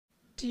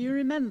Do you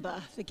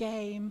remember the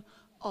game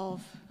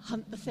of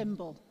Hunt the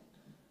Thimble?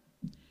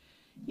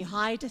 You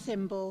hide a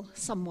thimble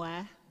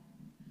somewhere,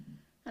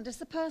 and as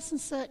the person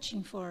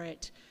searching for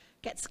it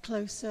gets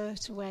closer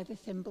to where the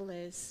thimble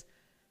is,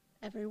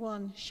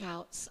 everyone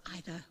shouts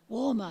either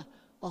warmer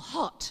or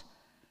hot,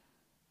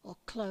 or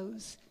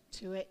close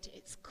to it,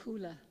 it's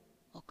cooler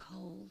or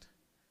cold.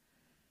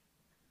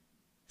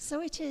 So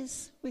it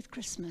is with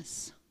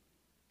Christmas.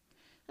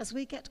 As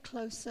we get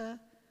closer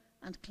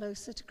and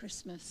closer to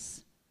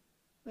Christmas,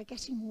 we're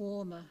getting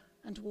warmer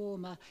and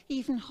warmer,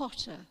 even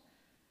hotter,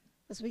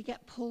 as we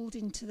get pulled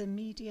into the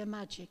media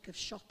magic of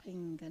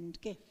shopping and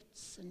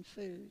gifts and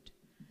food.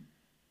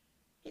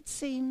 It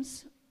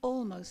seems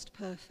almost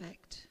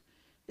perfect,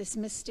 this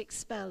mystic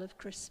spell of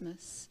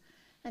Christmas,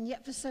 and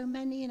yet for so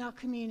many in our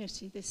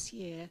community this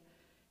year,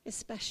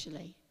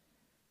 especially,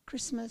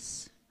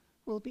 Christmas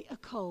will be a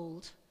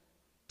cold,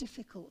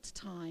 difficult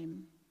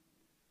time,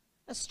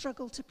 a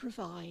struggle to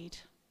provide,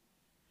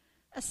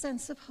 a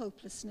sense of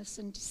hopelessness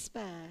and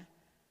despair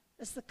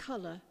as the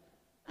colour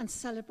and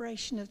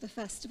celebration of the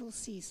festival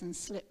season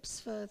slips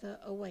further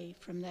away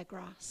from their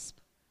grasp.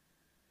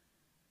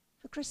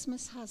 For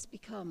Christmas has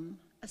become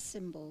a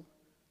symbol,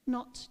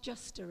 not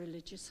just a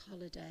religious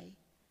holiday.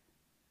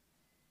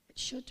 It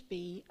should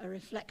be a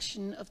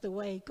reflection of the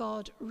way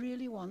God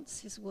really wants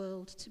his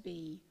world to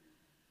be,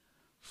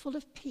 full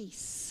of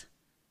peace,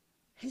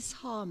 his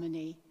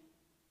harmony,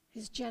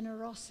 his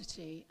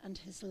generosity, and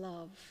his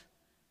love.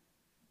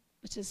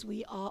 But as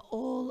we are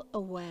all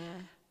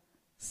aware,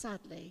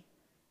 sadly,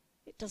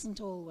 it doesn't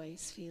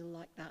always feel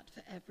like that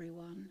for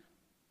everyone.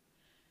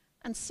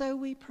 And so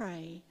we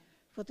pray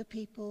for the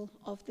people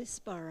of this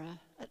borough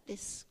at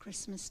this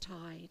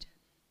Christmastide.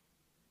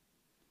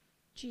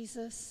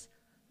 Jesus,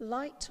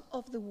 light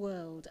of the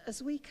world,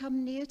 as we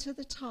come near to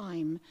the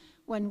time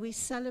when we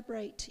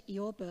celebrate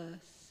your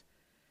birth,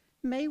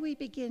 may we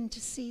begin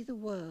to see the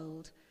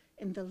world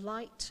in the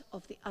light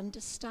of the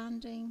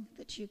understanding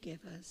that you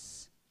give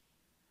us.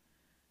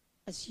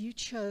 As you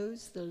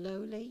chose the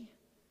lowly,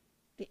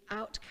 the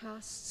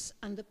outcasts,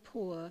 and the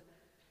poor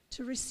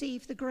to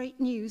receive the great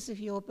news of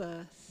your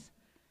birth,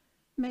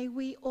 may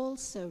we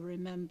also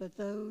remember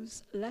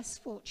those less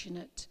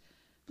fortunate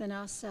than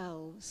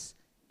ourselves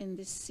in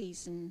this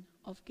season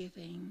of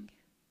giving.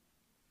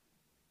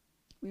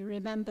 We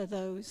remember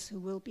those who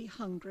will be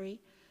hungry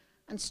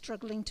and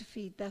struggling to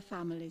feed their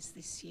families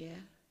this year,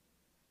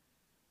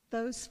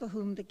 those for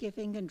whom the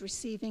giving and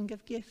receiving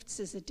of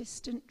gifts is a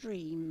distant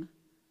dream,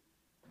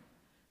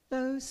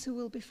 those who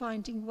will be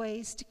finding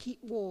ways to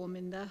keep warm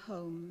in their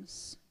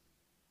homes,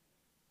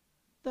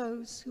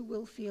 those who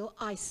will feel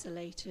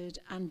isolated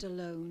and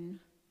alone,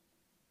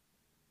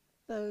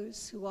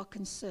 those who are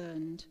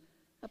concerned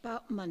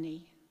about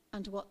money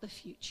and what the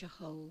future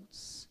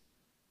holds.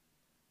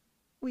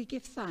 We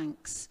give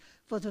thanks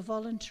for the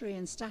voluntary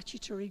and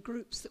statutory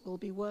groups that will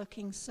be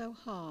working so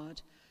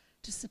hard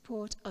to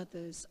support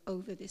others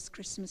over this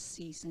Christmas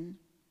season.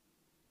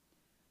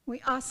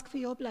 We ask for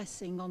your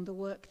blessing on the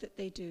work that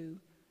they do,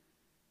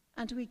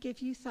 and we give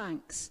you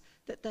thanks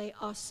that they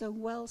are so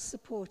well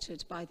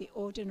supported by the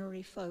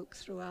ordinary folk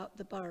throughout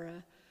the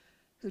borough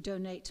who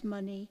donate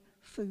money,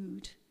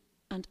 food,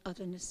 and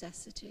other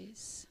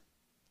necessities.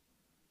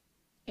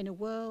 In a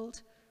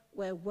world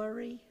where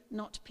worry,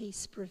 not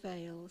peace,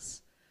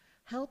 prevails,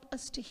 help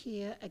us to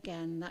hear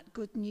again that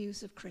good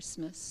news of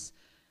Christmas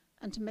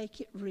and to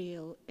make it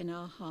real in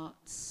our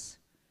hearts.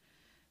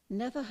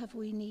 Never have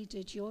we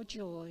needed your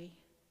joy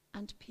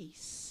and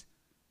peace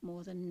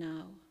more than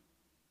now.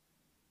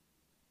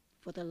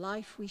 For the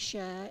life we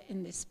share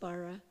in this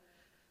borough,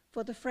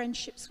 for the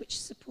friendships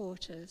which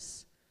support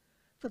us,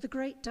 for the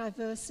great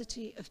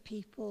diversity of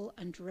people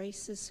and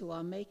races who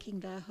are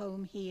making their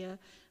home here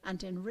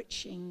and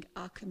enriching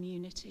our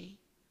community,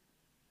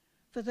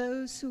 for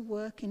those who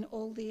work in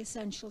all the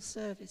essential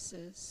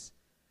services,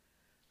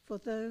 for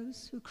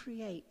those who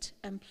create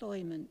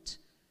employment,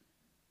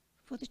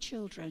 for the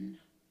children,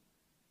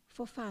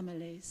 for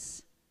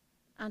families,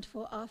 and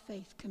for our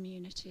faith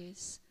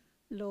communities,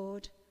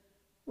 Lord,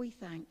 we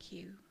thank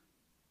you.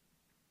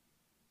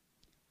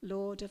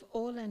 Lord of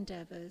all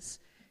endeavours,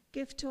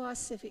 give to our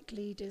civic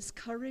leaders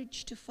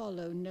courage to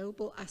follow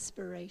noble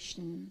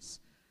aspirations,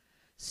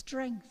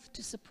 strength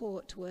to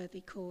support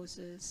worthy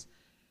causes,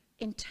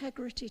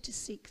 integrity to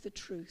seek the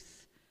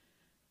truth,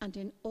 and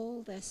in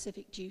all their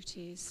civic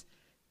duties,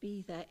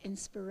 be their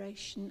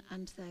inspiration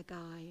and their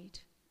guide.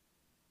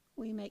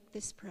 We make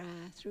this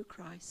prayer through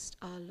Christ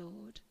our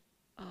Lord.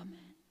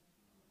 Amen.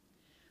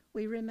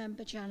 We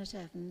remember Janet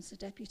Evans, a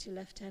Deputy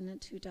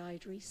Lieutenant who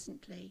died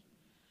recently.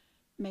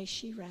 May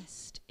she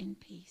rest in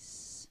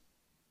peace.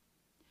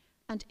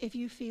 And if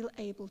you feel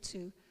able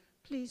to,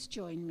 please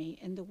join me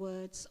in the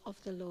words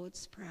of the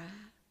Lord's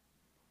Prayer.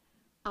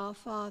 Our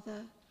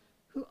Father,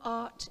 who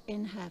art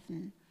in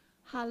heaven,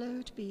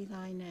 hallowed be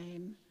thy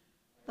name.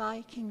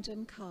 Thy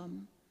kingdom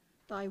come,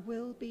 thy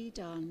will be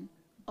done,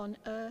 on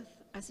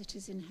earth as it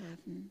is in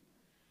heaven.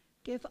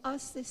 Give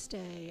us this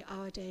day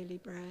our daily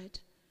bread,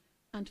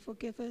 and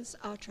forgive us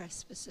our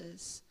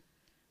trespasses,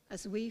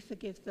 as we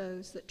forgive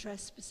those that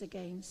trespass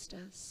against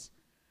us.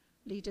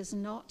 Lead us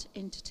not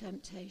into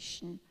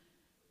temptation,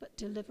 but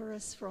deliver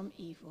us from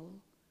evil.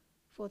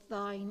 For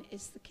thine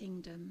is the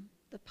kingdom,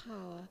 the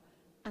power,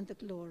 and the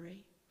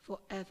glory,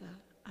 forever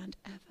and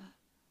ever.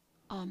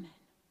 Amen.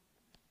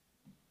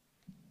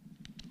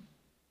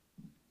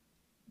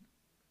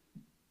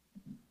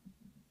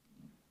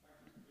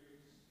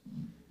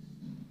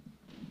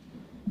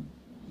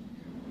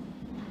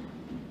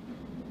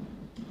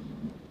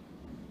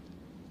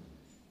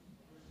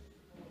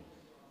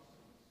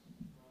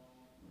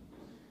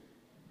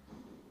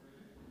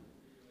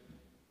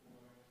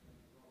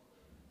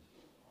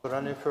 Are there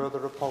any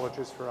further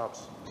apologies for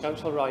absence?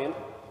 Councillor Ryan.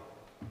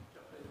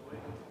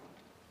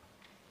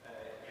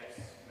 Yes,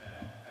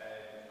 Mayor.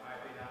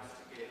 I've been asked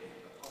to give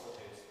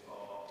apologies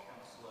for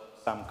Councillor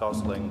Sam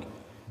Gosling,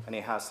 and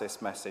he has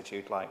this message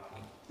he'd like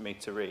me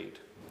to read.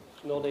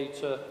 No need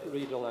to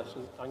read a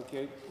lesson, thank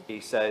you. He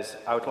says,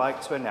 I would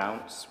like to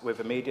announce with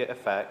immediate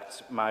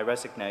effect my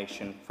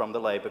resignation from the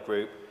Labour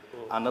Group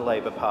and the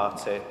Labour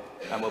Party,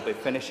 and will be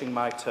finishing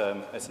my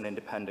term as an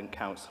independent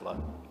councillor.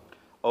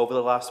 Over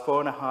the last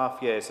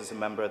 4.5 years as a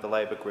member of the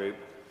Labour Group,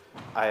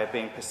 I have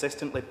been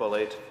persistently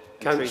bullied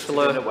and treated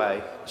in a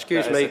way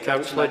excuse me,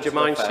 Councillor, do you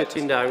mind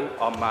sitting down?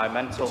 On my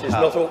mental health. It is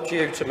not up to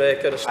you to make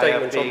a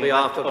statement on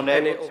behalf of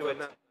any other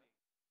member.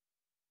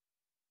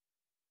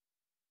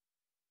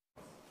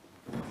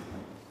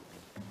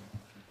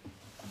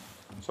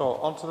 So,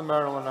 on to the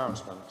mayoral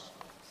announcements.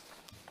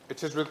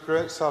 It is with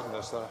great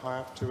sadness that I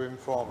have to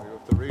inform you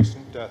of the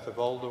recent death of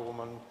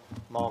Alderwoman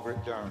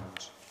Margaret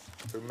Downs,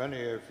 who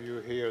many of you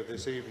here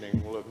this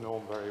evening will have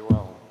known very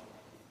well.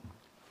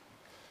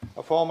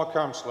 A former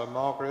councillor,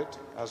 Margaret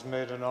has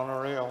made an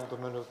honorary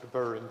alderman of the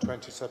borough in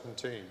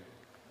 2017.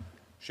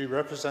 She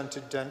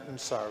represented Denton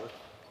South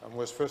and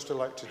was first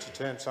elected to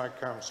Tameside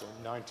Council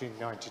in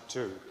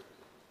 1992.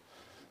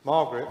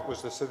 Margaret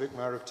was the civic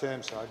mayor of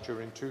Tameside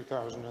during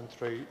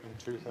 2003 and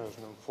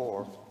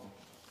 2004.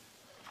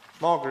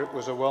 Margaret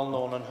was a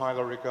well-known and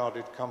highly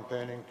regarded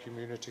campaigning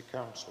community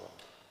councillor.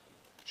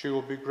 She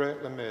will be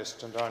greatly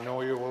missed, and I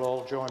know you will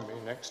all join me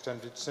in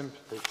extended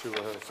sympathy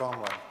to her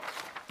family.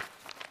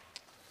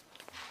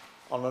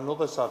 On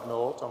another sad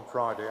note, on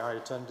Friday I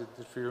attended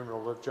the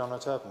funeral of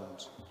Janet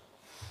Evans,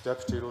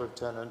 Deputy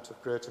Lieutenant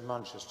of Greater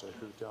Manchester,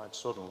 who died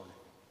suddenly.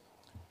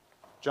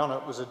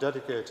 Janet was a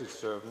dedicated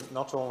servant,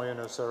 not only in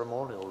her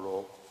ceremonial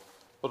role,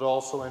 but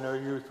also in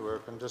her youth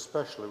work, and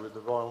especially with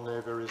the Royal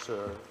Navy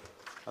Reserve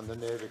and the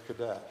Navy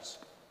Cadets,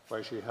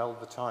 where she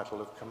held the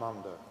title of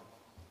Commander.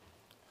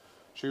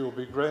 She will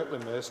be greatly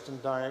missed,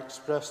 and I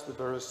express the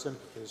borough's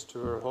sympathies to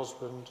her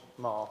husband,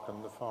 Mark,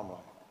 and the family.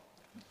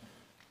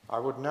 I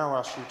would now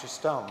ask you to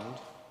stand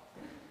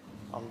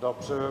and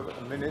observe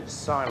a minute's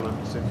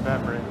silence in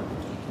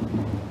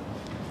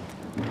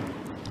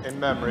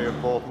memory of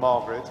both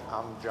Margaret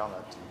and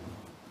Janet.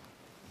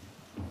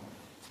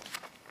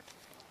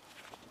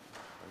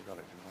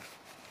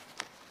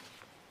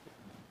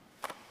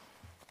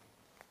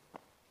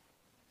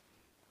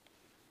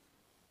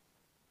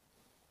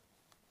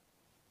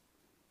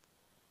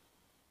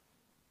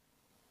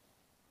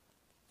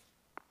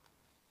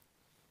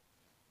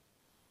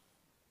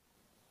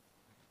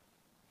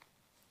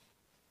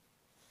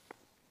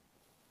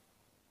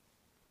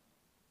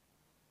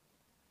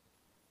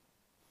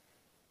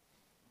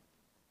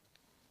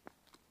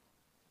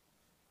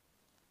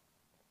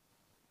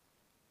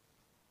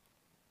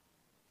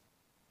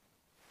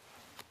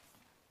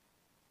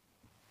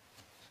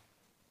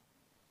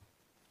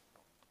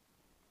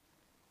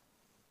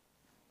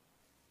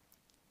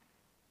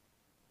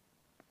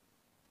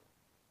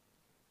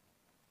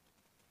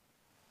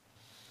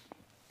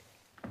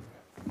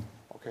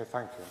 Okay,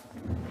 thank you.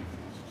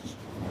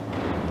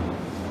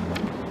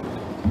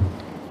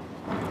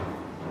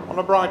 On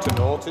a brighter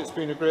note, it's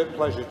been a great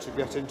pleasure to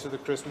get into the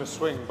Christmas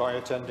swing by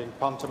attending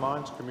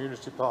pantomimes,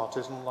 community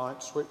parties and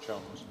light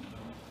switch-ons.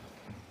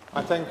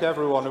 I think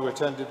everyone who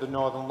attended the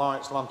Northern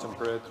Lights Lantern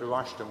Parade through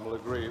Ashton will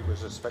agree it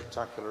was a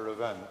spectacular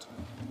event.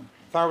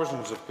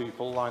 Thousands of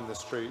people lined the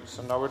streets,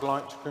 and I would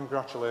like to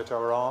congratulate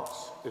our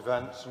arts,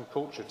 events and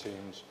culture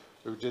teams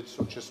who did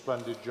such a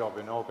splendid job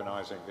in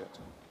organising it.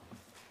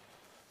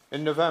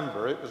 In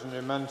November, it was an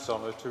immense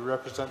honour to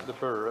represent the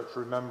borough at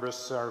Remembrance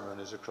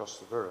ceremonies across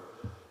the borough,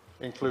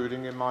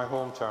 including in my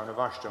hometown of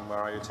Ashton,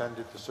 where I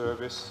attended the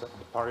service at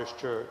the parish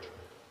church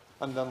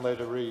and then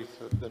laid a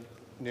wreath at the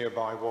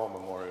nearby war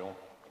memorial.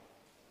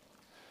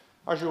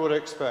 As you would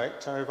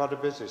expect, I have had a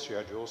busy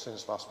schedule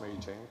since last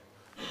meeting,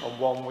 and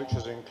one which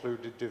has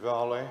included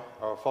Diwali,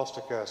 our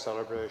foster care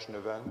celebration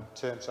event,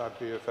 Tameside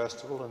Beer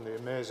Festival and the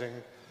amazing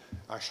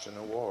Ashton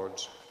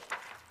Awards.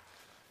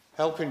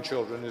 Helping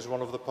children is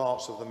one of the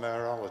parts of the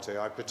mayoralty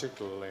I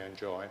particularly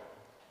enjoy,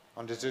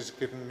 and it has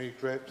given me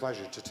great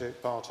pleasure to take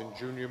part in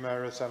junior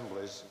mayor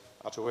assemblies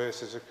at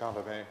Oasis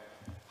Academy,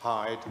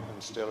 Hyde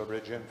and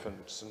Stalybridge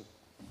Infants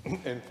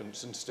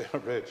and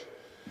Stalybridge,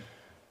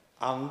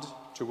 and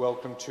to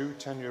welcome 2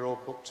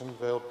 10-year-old Buckton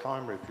Vale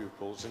primary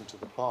pupils into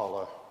the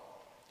parlour,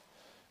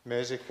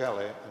 Maisie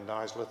Kelly and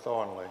Isla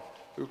Thornley,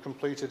 who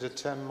completed a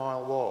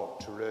 10-mile walk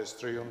to raise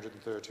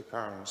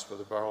 £330 for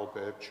the Barrel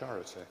Babe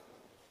charity.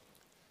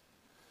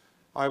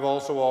 I've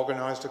also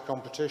organised a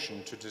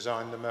competition to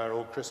design the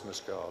mayoral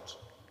Christmas cards.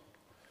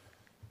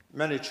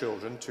 Many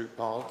children took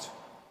part,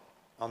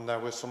 and there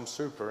were some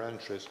super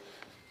entries.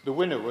 The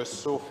winner was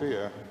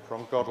Sophia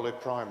from Godley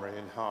Primary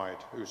in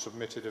Hyde, who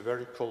submitted a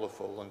very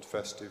colourful and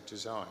festive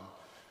design,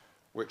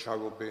 which I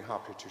will be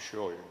happy to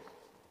show you.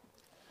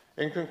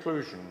 In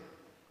conclusion,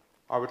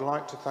 I would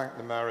like to thank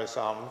the Mayoress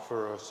Anne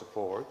for her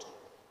support,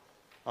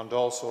 and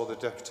also the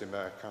Deputy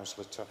Mayor,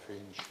 Councillor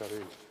Tafeen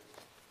Sharif.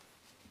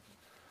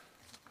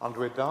 And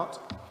with that,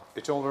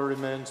 it only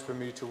remains for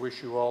me to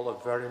wish you all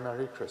a very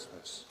Merry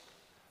Christmas,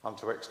 and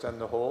to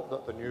extend the hope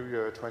that the new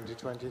year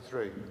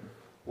 2023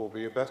 will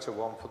be a better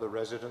one for the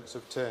residents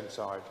of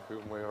Tameside,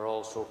 whom we are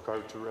all so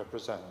proud to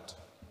represent.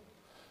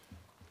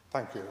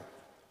 Thank you.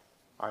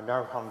 I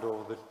now hand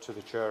over to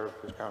the Chair of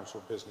the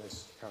Council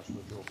Business, Councillor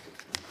Joe.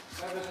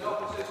 Members of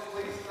opposition,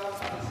 please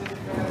stand and sit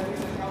together. Please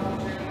the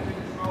Council Chamber in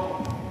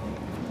control.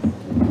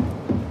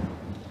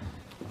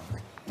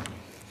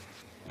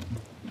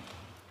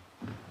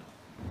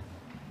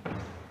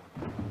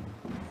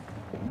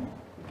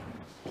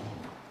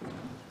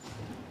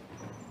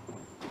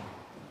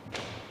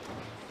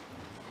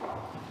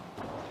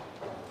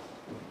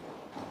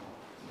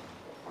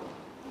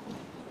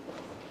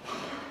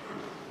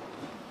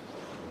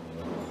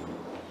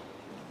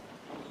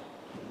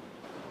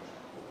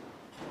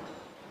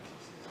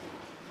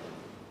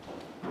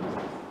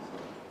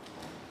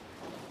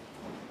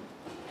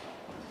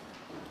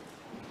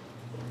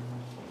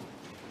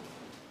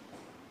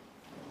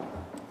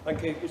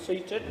 Thank you. Be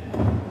seated.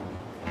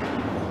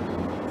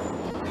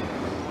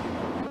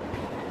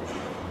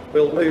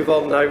 We'll move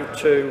on now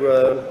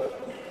to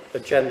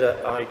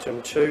agenda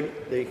item 2,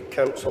 the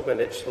council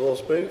minutes. Are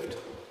those moved?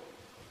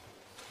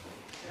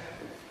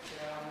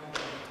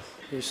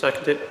 You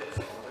seconded?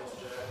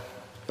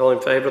 All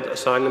in favour that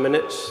sign the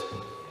minutes?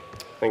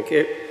 Thank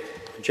you.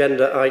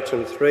 Agenda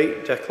item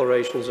 3,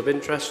 declarations of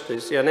interest.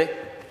 Is there any?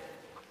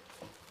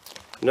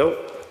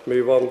 No.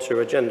 Move on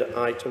to agenda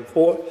item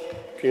 4,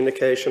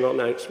 communication or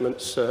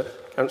announcements.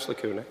 Councillor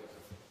Cooney.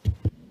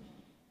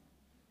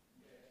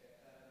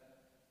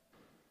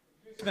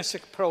 Christmas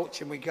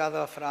approaching, we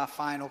gather for our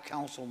final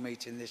council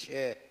meeting this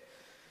year.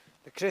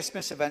 The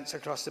Christmas events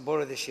across the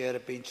borough this year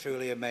have been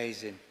truly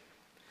amazing.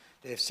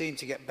 They have seemed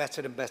to get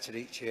better and better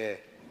each year.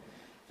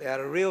 They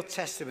are a real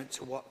testament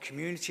to what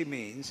community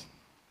means,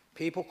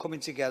 people coming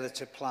together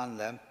to plan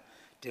them,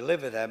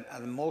 deliver them,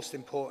 and most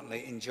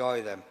importantly,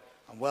 enjoy them.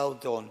 And well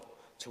done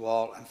to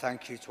all, and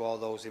thank you to all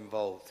those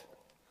involved.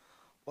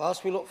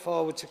 Whilst we look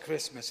forward to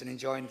Christmas and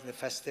enjoying the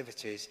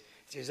festivities,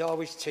 it is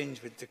always tinged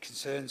with the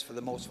concerns for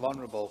the most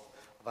vulnerable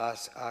of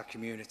our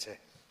community.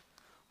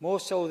 More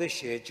so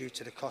this year due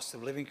to the cost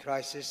of living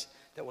crisis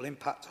that will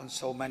impact on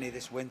so many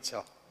this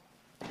winter.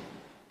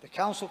 The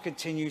Council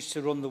continues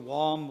to run the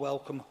warm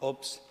welcome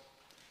hubs,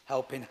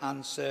 helping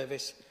hand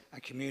service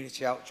and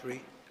community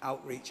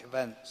outreach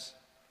events.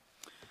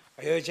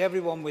 I urge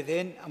everyone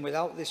within and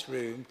without this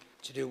room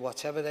to do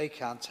whatever they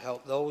can to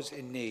help those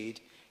in need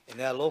in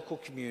their local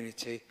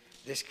community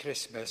this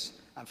Christmas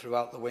and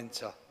throughout the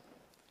winter.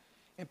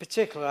 In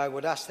particular, I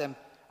would ask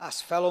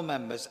fellow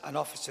members and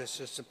officers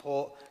to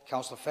support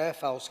Councillor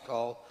Fairfield's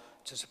call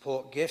to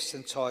support gifts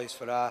and toys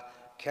for our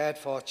cared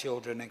for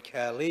children and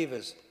care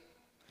leavers.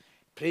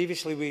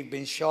 Previously, we've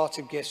been short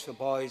of gifts for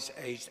boys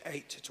aged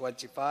 8 to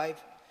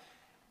 25.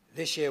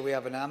 This year, we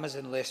have an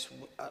Amazon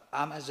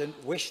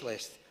wish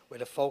list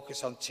with a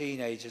focus on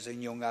teenagers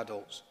and young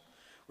adults,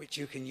 which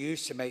you can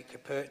use to make a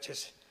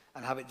purchase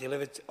and have it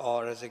delivered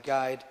or as a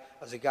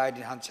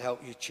guiding hand to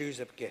help you choose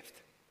a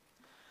gift.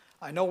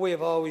 I know we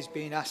have always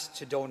been asked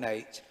to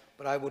donate,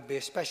 but I would be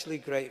especially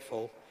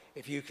grateful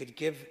if you could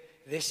give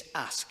this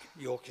ask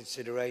your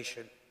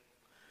consideration.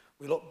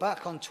 When we look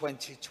back on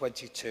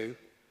 2022,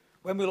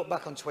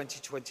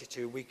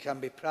 we can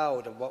be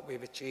proud of what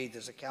we've achieved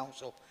as a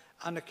council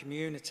and a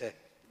community.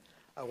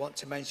 I want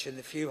to mention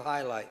a few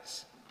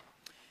highlights.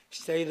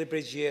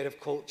 Stalybridge Year of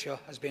Culture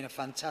has been a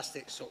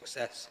fantastic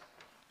success.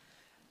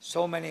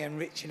 So many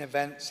enriching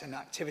events and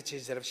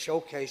activities that have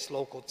showcased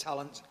local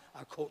talent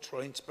and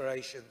cultural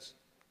inspirations.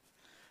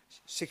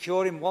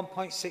 Securing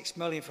 1.6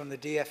 million from the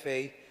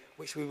DFE,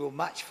 which we will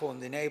match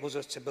fund, enables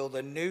us to build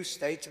a new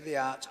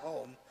state-of-the-art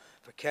home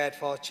for cared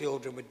for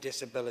children with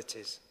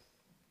disabilities.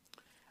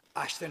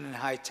 Ashton and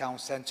Hyde Town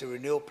Centre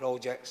renewal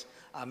projects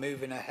are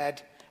moving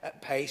ahead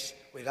at pace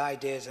with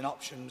ideas and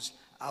options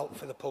out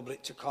for the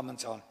public to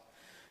comment on.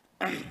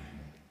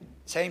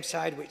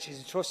 Tameside, which is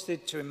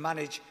entrusted to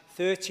manage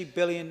the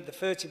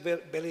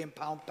 £30 billion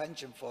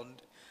pension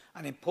fund,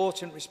 an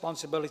important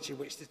responsibility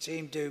which the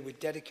team do with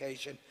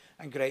dedication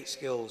and great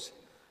skills.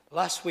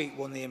 Last week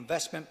won the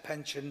Investment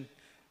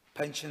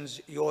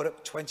Pensions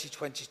Europe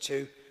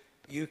 2022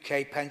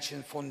 UK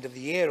Pension Fund of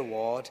the Year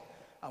Award,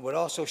 and were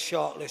also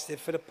shortlisted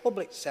for the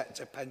Public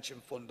Sector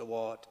Pension Fund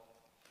Award.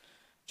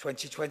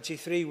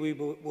 2023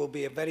 will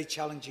be a very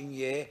challenging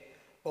year,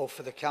 both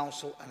for the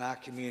Council and our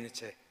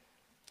community.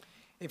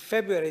 In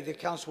February, the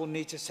Council will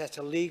need to set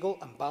a legal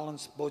and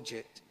balanced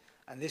budget,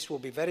 and this will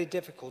be very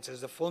difficult as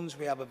the funds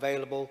we have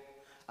available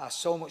are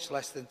so much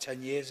less than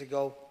 10 years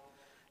ago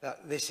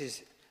that this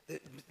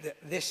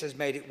has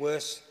made it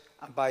worse,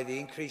 and by the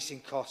increasing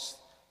costs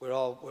we're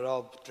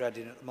all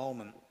dreading at the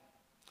moment.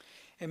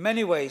 In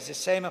many ways, the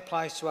same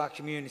applies to our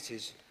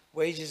communities.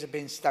 Wages have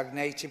been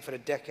stagnating for a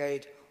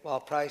decade, while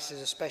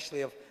prices,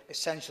 especially of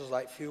essentials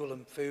like fuel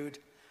and food,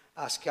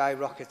 are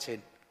skyrocketing.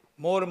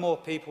 More and more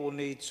people will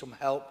need some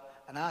help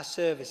and our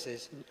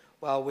services,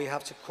 while we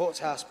have to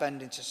cut our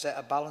spending to set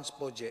a balanced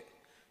budget.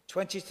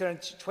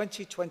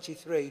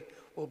 2023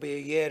 will be a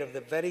year of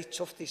the very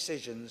tough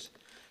decisions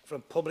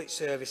from public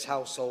service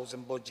households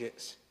and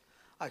budgets.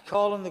 I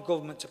call on the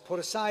government to put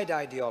aside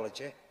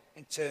ideology,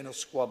 internal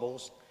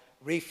squabbles,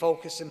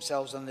 refocus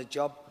themselves on the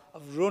job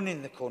of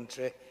running the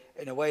country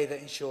in a way that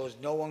ensures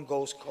no one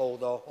goes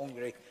cold or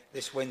hungry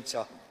this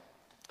winter.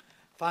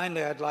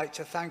 Finally, I'd like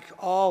to thank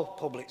all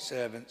public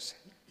servants,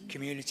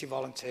 community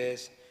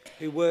volunteers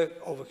who work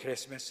over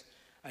Christmas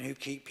and who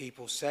keep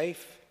people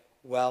safe,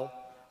 well,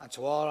 and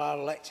to all our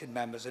elected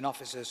members and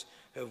officers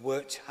who have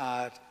worked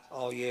hard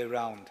all year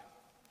round.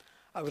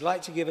 I would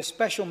like to give a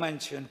special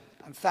mention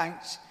and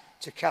thanks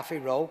to Cathy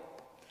Rowe,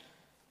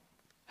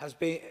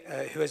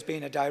 who has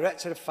been a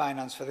Director of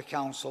Finance for the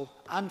Council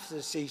and for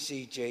the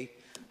CCG,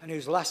 and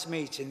whose last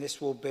meeting this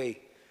will be,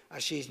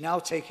 as she is now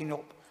taking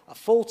up a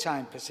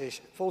full-time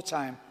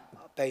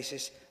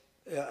basis,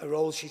 a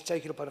role she's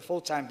taken up on a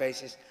full-time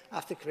basis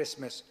after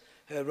Christmas,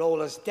 her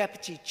role as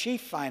Deputy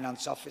Chief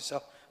Finance Officer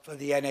for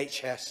the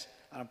NHS,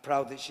 and I'm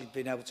proud that she's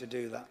been able to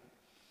do that.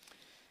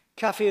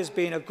 Cathy has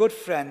been a good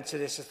friend to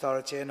this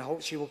authority and I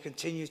hope she will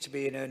continue to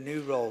be in her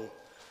new role.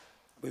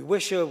 We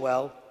wish her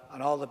well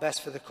and all the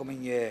best for the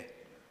coming year.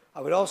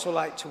 I would also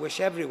like to wish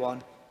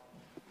everyone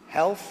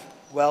health,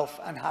 wealth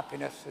and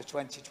happiness for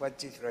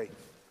 2023.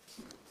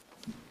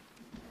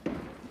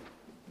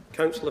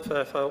 Councillor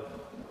Fairfowl.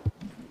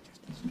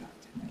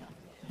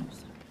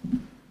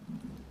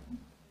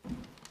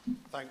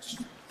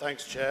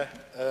 Thanks, Chair.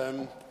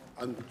 And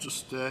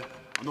just an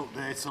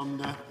update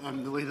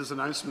on the Leader's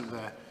announcement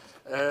there.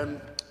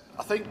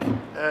 I think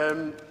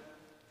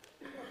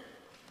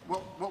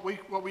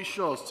what we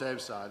show as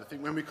Tameside, I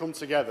think when we come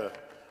together,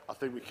 I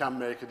think we can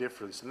make a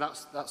difference, and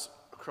that's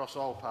across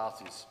all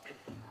parties.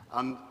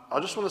 And I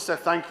just want to say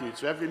thank you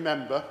to every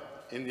member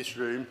in this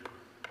room,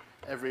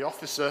 every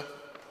officer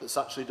that's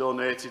actually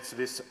donated to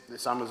this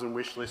Amazon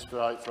wish list for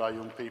our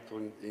young people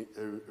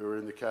who are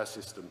in the care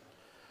system.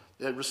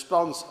 The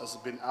response has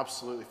been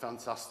absolutely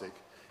fantastic.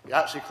 It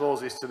actually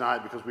closes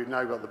tonight because we've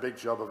now got the big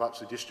job of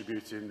actually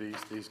distributing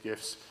these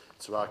gifts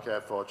to our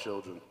care for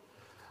children.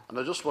 And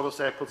I just want to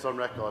say, put on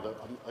record,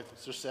 I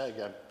just say it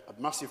again,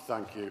 a massive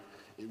thank you.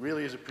 It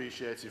really is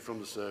appreciated from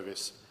the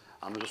service,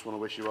 and I just want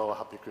to wish you all a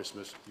happy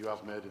Christmas. You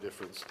have made a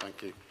difference.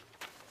 Thank you.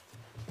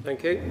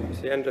 Thank you.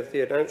 It's the end of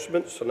the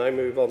announcements. So now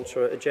move on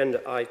to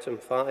agenda item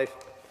 5,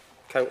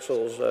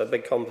 Council's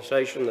big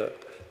conversation.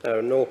 There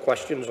are no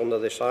questions under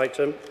this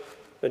item.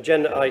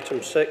 Agenda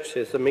item 6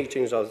 is the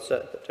meetings of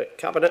the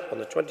Cabinet on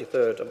the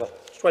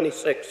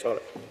 26th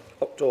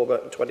October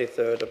and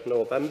 23rd of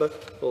November.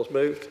 Those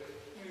moved.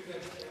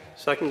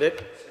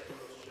 Seconded.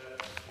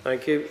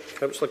 Thank you.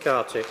 Councillor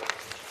Carty.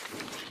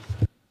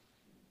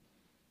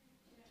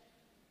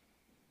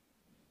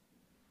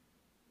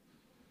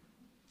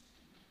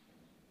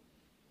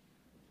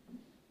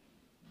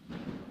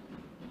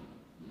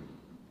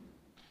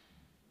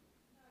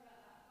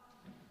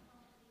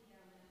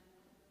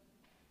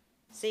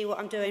 See what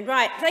I'm doing.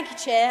 Right, thank you,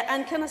 Chair.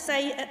 And can I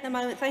say at the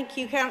moment, thank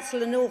you,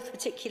 Councillor North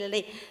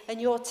particularly, and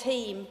your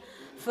team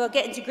for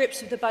getting to grips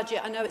with the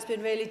budget. I know it's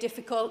been really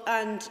difficult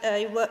and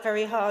you worked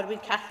very hard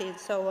with Cathy and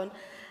so on.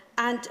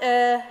 And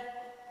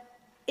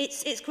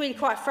it's really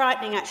quite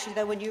frightening, actually,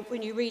 though, when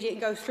you read it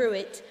and go through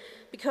it,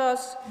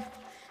 because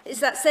it's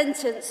that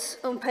sentence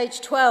on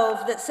page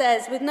 12 that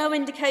says, with no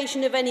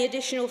indication of any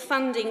additional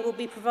funding will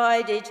be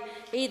provided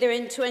either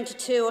in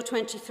 22 or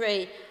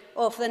 23,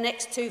 or for the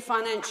next 2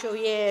 financial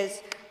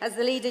years. As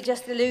the leader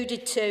just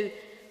alluded to,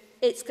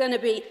 it's going to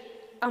be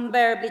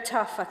unbearably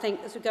tough, I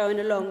think, as we're going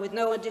along, with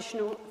no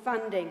additional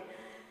funding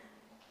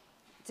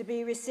to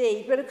be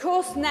received. But of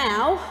course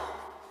now,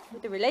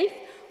 with the relief,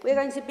 we're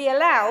going to be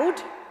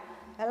allowed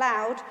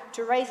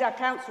to raise our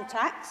council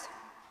tax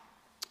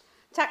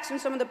from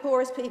some of the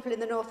poorest people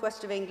in the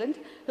northwest of England,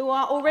 who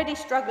are already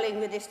struggling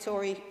with this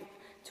Tory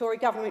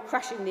government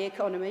crashing the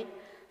economy,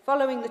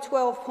 following the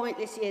 12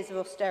 pointless years of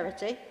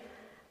austerity.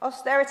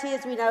 Austerity,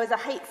 as we know, is a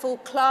hateful,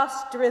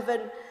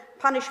 class-driven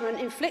punishment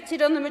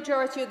inflicted on the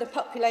majority of the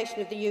population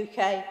of the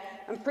UK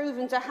and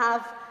proving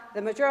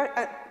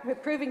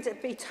to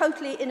be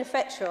totally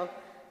ineffectual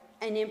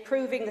in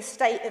improving the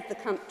state of the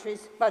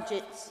country's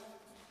budgets.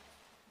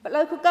 But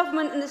local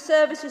government and the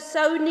services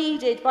so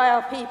needed by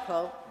our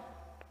people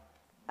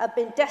have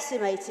been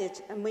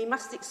decimated, and we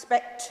must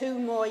expect 2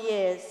 more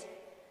years.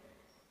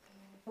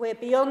 We're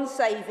beyond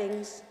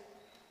savings,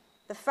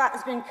 the fat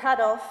has been cut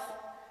off,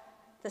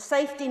 the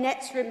safety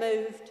net's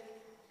removed,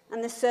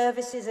 and the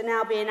services are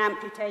now being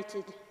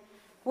amputated.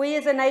 We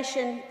as a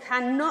nation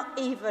cannot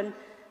even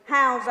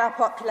house our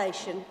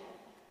population.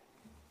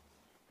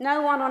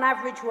 No one on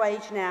average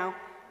wage now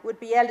would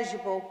be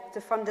eligible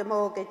to fund a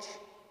mortgage,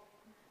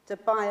 to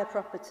buy a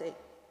property.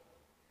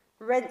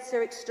 Rents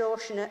are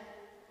extortionate,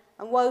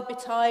 and woe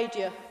betide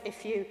you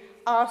if you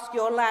ask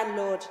your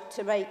landlord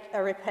to make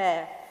a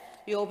repair.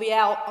 You'll be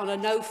out on a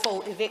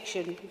no-fault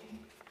eviction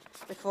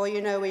before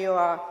you know where you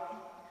are.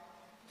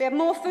 We have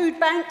more food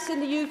banks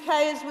in the UK,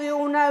 as we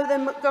all know,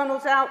 than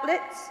McDonald's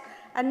outlets.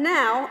 And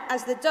now,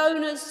 as the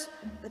donors,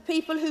 the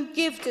people who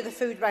give to the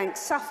food banks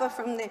suffer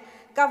from the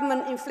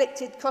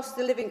government-inflicted cost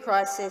of living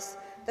crisis,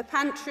 the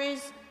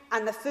pantries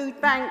and the food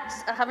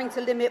banks are having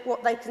to limit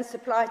what they can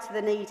supply to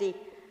the needy.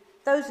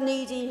 Those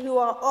needy who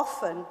are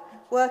often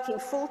working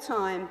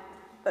full-time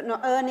but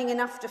not earning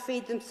enough to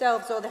feed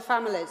themselves or their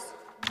families.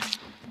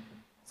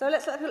 So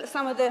let's look at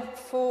some of the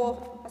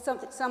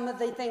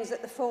things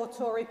that the 4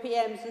 Tory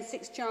PMs and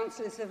 6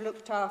 Chancellors have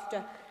looked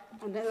after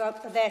and who are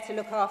there to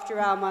look after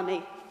our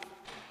money.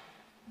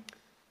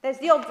 There's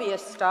the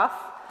obvious stuff,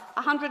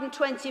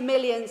 120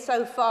 million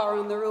so far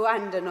on the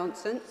Rwanda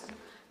nonsense,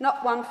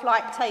 not one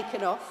flight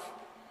taken off,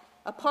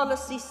 a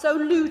policy so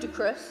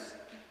ludicrous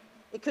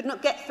it could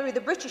not get through the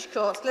British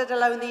courts, let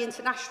alone the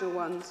international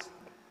ones.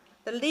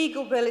 The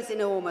legal bill is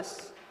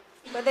enormous,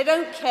 but they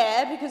don't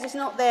care because it's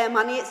not their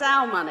money, it's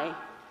our money.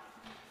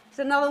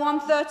 There's another one,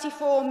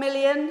 34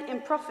 million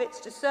in profits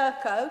to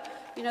Serco,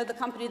 you know, the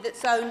company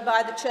that's owned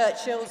by the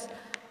Churchills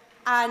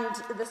and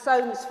the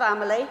Soames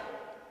family.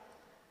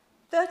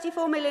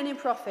 34 million in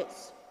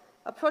profits.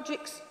 A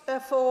project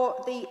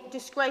for the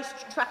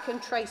disgraced Track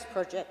and Trace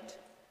project.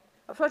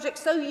 A project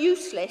so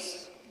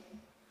useless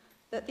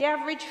that the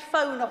average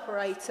phone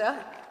operator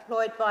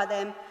employed by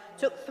them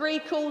took 3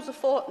 calls a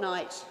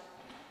fortnight.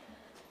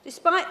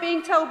 Despite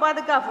being told by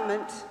the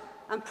government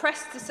and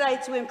pressed to say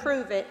to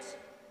improve it,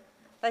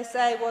 they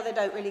say, well, they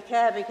don't really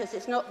care because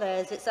it's not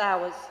theirs, it's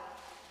ours.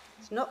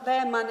 It's not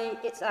their money,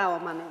 it's our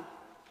money.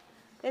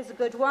 Here's a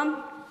good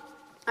one.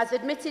 As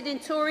admitted in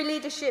Tory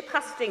leadership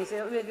hustings,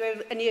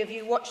 if any of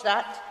you watch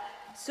that,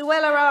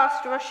 Suella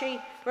asked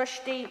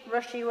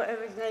Rushdie,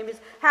 whatever his name is,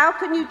 how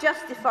can you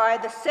justify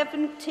the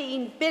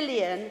 17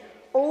 billion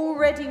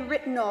already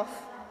written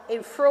off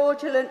in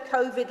fraudulent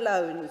COVID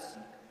loans?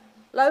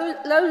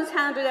 Loans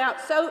handed out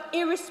so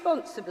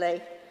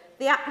irresponsibly,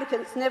 the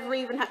applicants never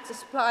even had to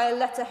supply a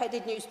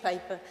letter-headed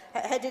newspaper,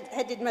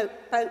 headed note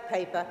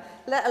paper,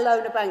 let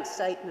alone a bank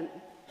statement.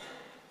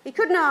 He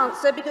couldn't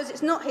answer because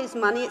it's not his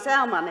money, it's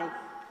our money.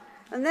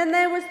 And then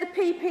there was the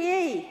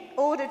PPE,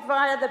 ordered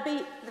via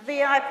the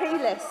VIP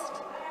list.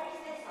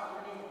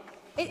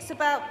 It's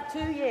about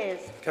 2 years.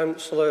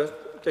 Councillor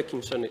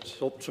Dickinson, it's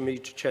up to me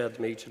to chair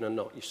the meeting and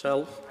not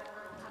yourself.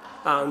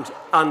 And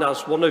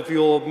as one of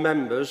your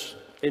members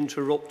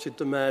interrupted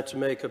the Mayor to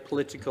make a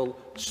political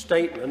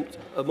statement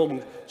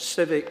among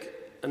civic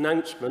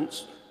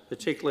announcements,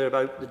 particularly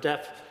about the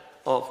death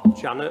of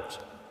Janet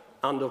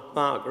and of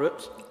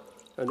Margaret,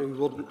 and who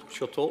wouldn't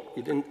shut up,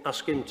 you didn't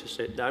ask him to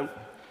sit down.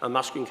 I'm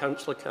asking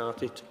Councillor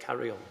Carty to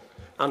carry on.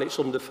 And it's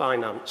under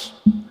finance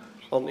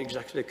on the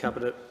Executive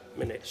Cabinet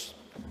minutes.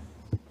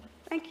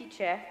 Thank you,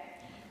 Chair.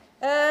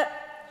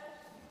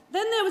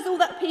 Then there was all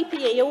that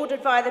PPE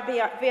ordered via the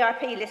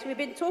VIP list. We've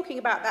been talking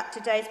about that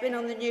today. It's been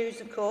on the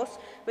news, of course,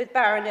 with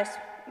Baroness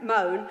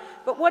Moan.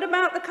 But what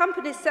about the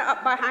companies set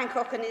up by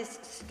Hancock and his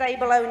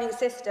stable-owning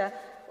sister,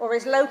 or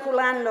his local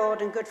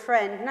landlord and good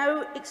friend?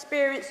 No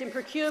experience in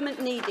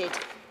procurement needed.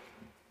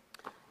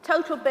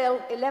 Total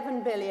bill,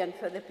 11 billion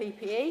for the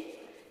PPE,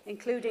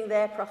 including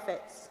their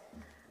profits.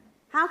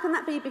 How can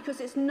that be? Because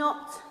it's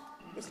not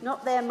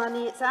their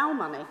money, it's our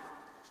money.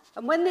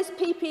 And when this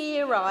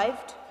PPE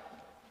arrived,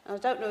 I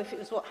don't know if it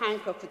was what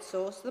Hancock had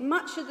sourced,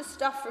 much of the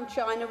stuff from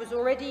China was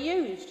already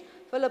used,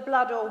 full of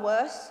blood or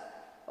worse,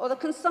 or the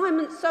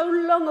consignment so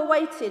long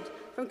awaited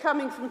from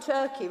coming from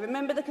Turkey.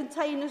 Remember the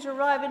containers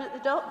arriving at the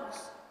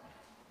docks?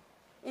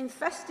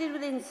 Infested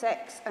with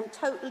insects and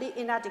totally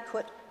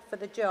inadequate for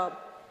the job,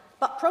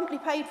 but promptly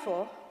paid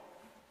for.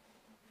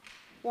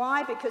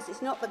 Why? Because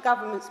it's not the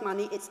government's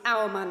money, it's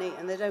our money,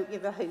 and they don't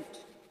give a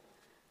hoot.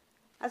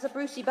 As a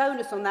Brucey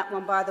bonus on that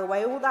one, by the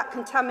way, all that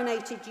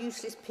contaminated,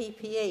 useless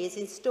PPE is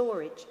in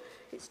storage.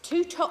 It's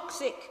too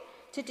toxic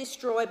to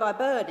destroy by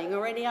burning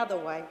or any other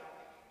way.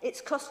 It's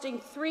costing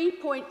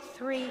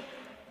 3.3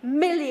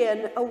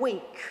 million a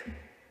week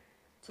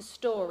to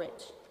store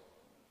it.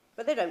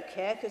 But they don't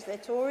care because they're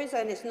Tories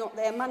and it's not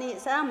their money,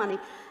 it's our money.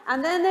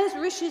 And then there's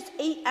Rish's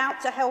Eat Out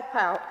to help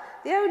out.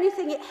 The only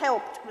thing it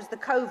helped was the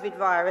COVID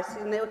virus,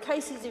 and there were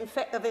cases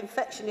of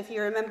infection, if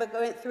you remember,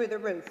 going through the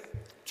roof.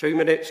 2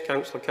 minutes,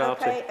 Councillor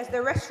Carty. Okay, as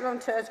the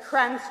restaurateurs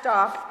crammed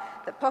staff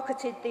that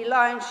pocketed the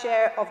lion's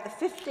share of the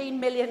 15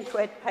 million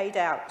quid paid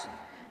out.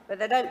 But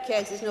they don't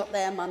care because it's not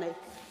their money.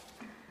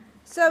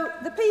 So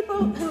the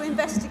people who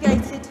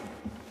investigated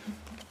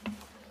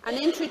and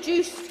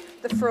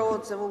introduced the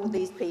frauds of all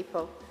these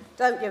people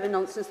don't give a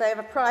nonsense. They have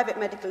a private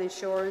medical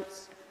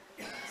insurance,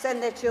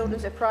 send their children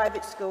to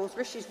private schools.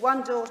 Rishi's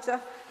one daughter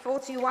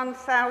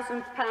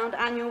 £41,000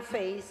 annual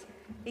fees.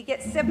 He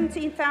gets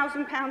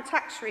 £17,000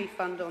 tax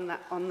refund on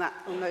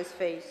those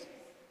fees.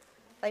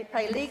 They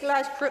pay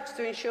legalised crooks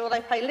to ensure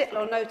they pay little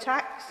or no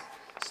tax,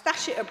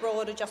 stash it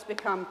abroad or just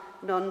become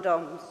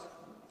non-doms.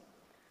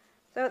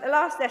 So at the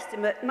last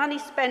estimate, money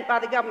spent by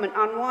the government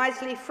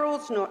unwisely,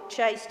 frauds not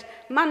chased,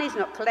 monies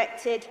not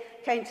collected,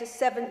 came to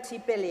 70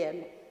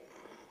 billion.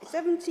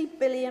 70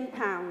 billion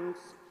pounds.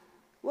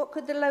 What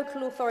could the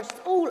local authorities,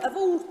 of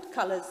all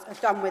colours,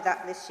 have done with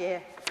that this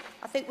year?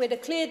 I think we'd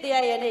have cleared the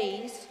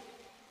A&Es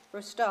for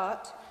a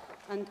start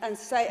and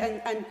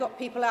got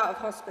people out of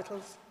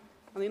hospitals.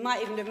 And we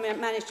might even have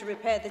managed to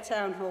repair the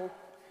town hall.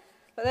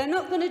 But they're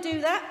not going to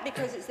do that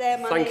because it's their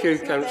money. Thank you,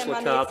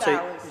 Councillor Carty.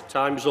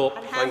 Time's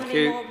up. Thank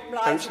you.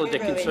 Councillor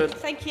Dickinson.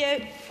 Thank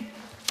you.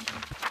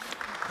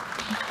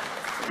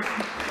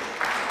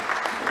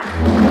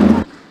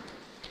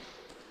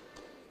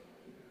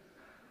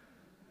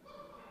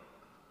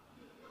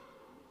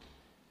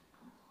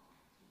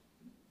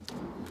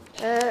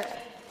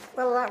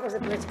 Well, that was a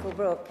political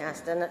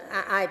broadcast, and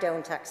I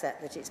don't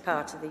accept that it's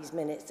part of these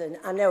minutes, and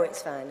I know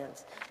it's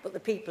finance, but the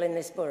people in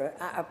this borough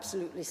are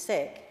absolutely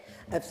sick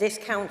of this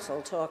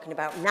council talking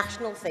about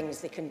national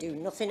things they can do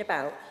nothing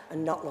about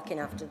and not looking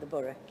after the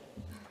borough.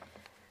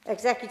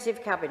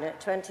 Executive Cabinet,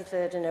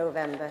 23rd of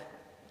November,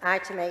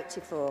 item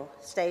 84,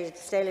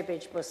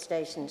 Stalybridge Bus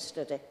Station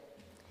Study.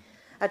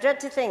 I dread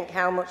to think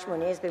how much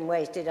money has been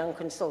wasted on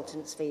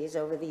consultants' fees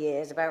over the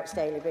years about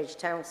Stalybridge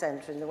Town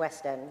Centre in the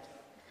West End.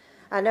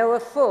 I know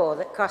of 4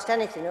 that cost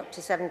anything up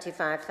to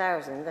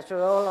 75,000 that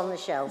are all on the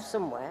shelf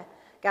somewhere,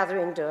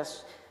 gathering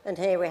dust, and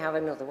here we have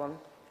another one.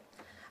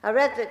 I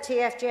read that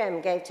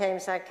TFGM gave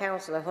Tameside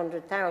Council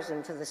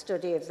 100,000 for the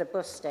study of the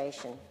bus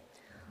station.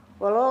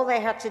 Well, all they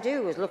had to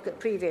do was look at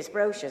previous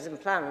brochures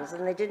and plans,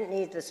 and they didn't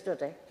need the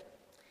study.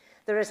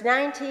 There is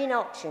 19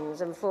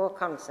 options and 4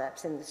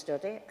 concepts in the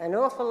study, an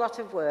awful lot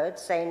of words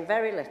saying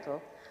very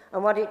little,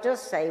 and what it does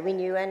say we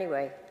knew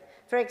anyway.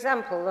 For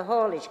example, the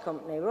haulage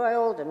company, Roy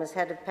Oldham, as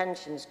head of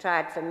pensions,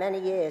 tried for many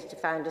years to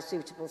find a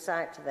suitable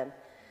site for them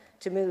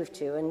to move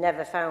to and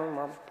never found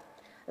one.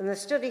 And the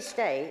study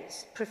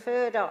states,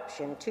 preferred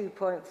option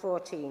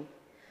 2.14.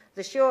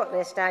 The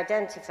shortlist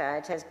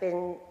identified has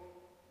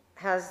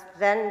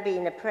then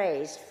been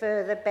appraised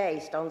further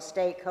based on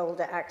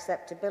stakeholder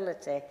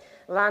acceptability,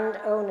 land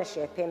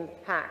ownership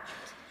impact,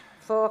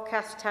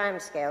 forecast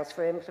timescales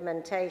for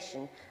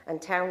implementation,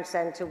 and town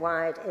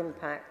centre-wide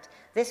impact.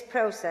 This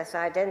process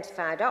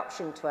identified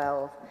option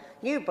 12,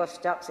 new bus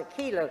stops at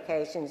key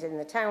locations in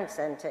the town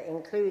centre,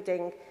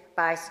 including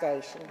by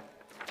station,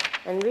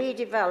 and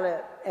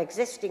redevelop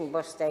existing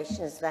bus stations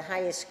as the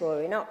highest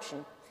scoring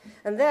option.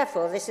 And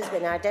therefore, this has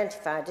been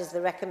identified as the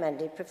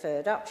recommended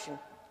preferred option.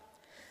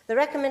 The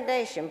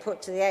recommendation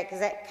put to the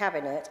Exec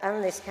Cabinet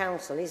and this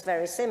Council is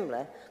very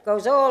similar,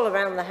 goes all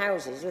around the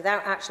houses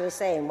without actually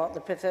saying what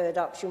the preferred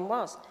option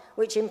was,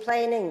 which in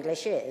plain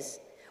English is,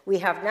 we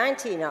have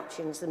 19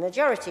 options, the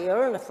majority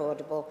are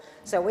unaffordable,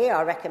 so we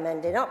are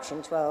recommending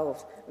option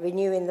 12,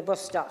 renewing the bus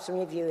stops and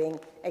reviewing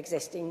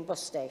existing bus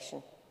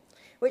station,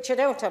 which I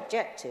don't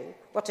object to.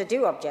 What I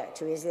do object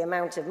to is the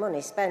amount of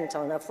money spent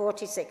on a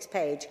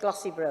 46-page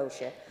glossy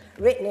brochure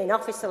written in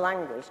officer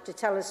language to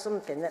tell us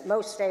something that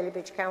most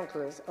Stalybridge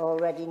councillors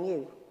already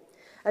knew.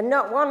 And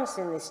not once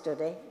in this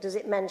study does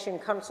it mention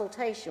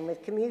consultation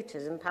with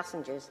commuters and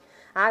passengers.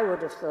 I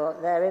would have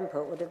thought their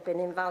input would have been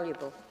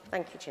invaluable.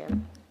 Thank you,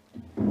 Chairman.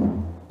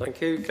 Thank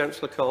you.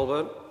 Councillor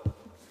Colburn.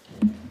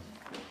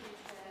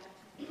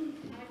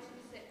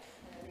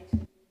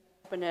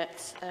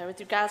 With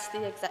regards to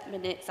the exec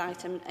minutes,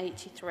 item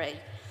 83,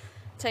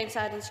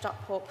 Tameside and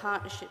Stockport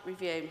Partnership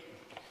Review.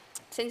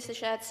 Since the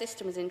shared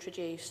system was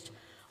introduced,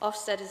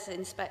 Ofsted has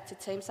inspected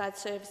Tameside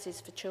services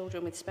for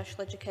children with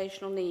special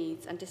educational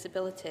needs and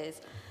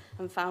disabilities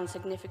and found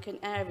significant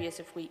areas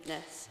of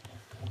weakness.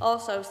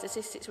 Also,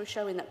 statistics were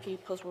showing that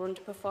pupils were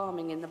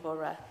underperforming in the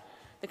borough.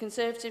 The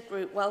Conservative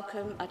group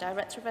welcome a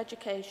Director of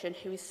Education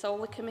who is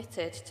solely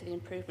committed to the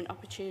improvement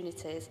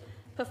opportunities,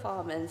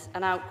 performance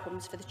and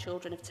outcomes for the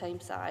children of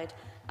Tameside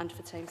and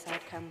for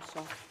Tameside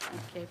Council.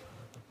 Thank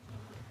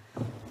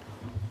you.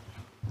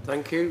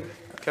 Thank you.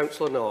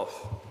 Councillor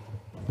North.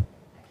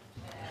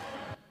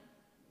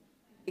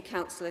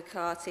 Councillor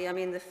Carty, I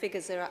mean the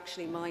figures are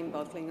actually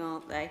mind-boggling,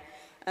 aren't they?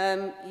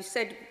 You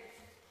said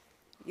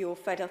you're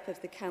fed up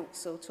of the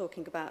council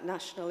talking about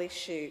national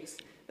issues,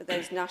 but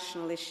those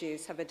national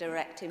issues have a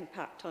direct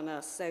impact on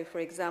us. So, for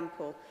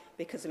example,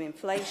 because of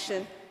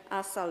inflation,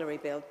 our salary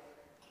bill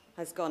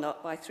has gone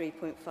up by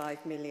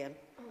 3.5 million.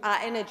 Our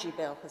energy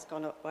bill has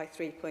gone up by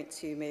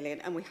 3.2 million,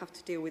 and we have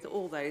to deal with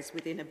all those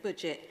within a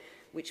budget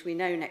which we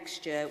know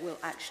next year will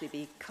actually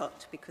be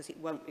cut because it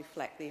won't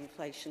reflect the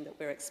inflation that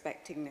we're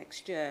expecting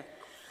next year.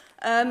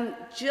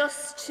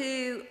 Just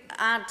to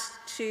add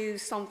to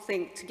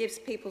something, to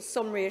give people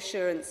some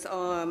reassurance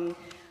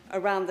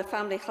around the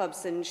family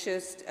hubs and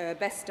just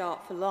Best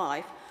Start for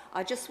Life,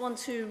 I just want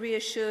to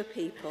reassure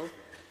people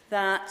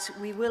that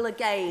we will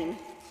again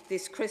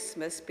this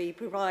Christmas be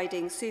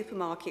providing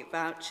supermarket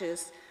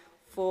vouchers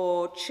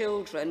for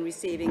children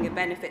receiving a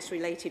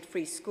benefits-related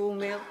free school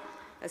meal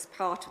as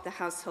part of the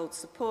Household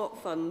Support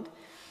Fund.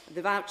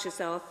 The vouchers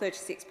are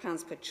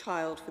 £36 per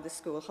child for the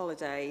school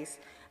holidays.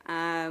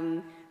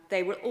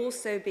 They will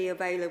also be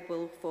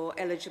available for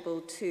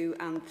eligible 2-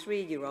 and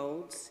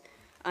 3-year-olds.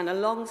 And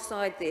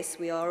alongside this,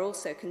 we are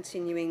also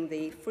continuing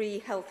the free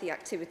healthy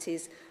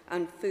activities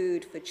and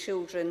food for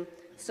children,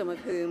 some of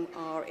whom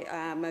are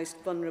our most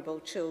vulnerable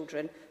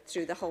children,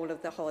 through the whole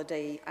of the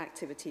holiday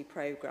activity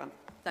programme.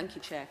 Thank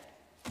you, Chair.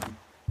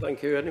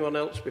 Thank you. Anyone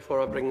else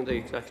before I bring the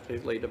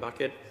Executive Leader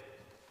back in?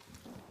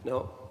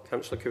 No?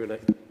 Councillor Cooney.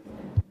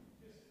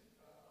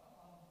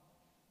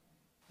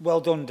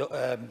 Well done,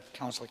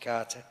 Councillor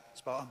Carter.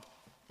 Spot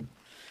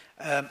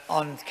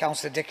on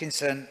Councillor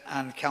Dickinson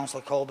and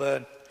Councillor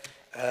Colburn,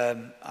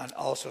 and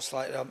also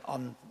slightly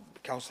on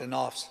Councillor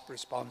North's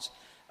response.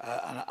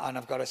 And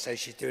I've got to say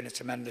she's doing a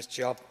tremendous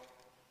job.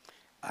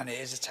 And it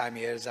is a time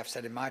of year, as I've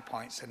said in my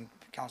points, and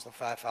Councillor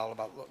Fairfowl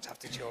about looked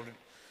after children.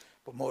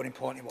 But more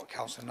importantly, what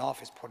Councillor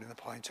North is putting the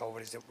point over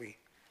is that we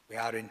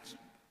are in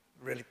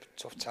really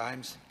tough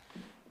times.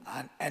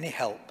 And any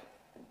help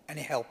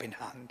in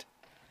hand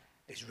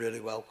is really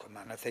welcome.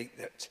 And I think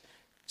that,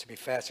 to be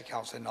fair to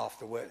Councillor North,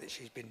 the work that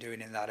she's been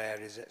doing in that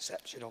area is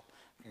exceptional.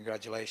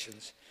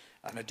 Congratulations.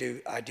 And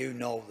I do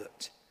know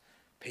that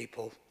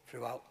people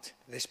throughout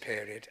this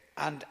period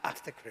and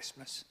after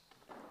Christmas,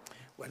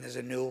 when there's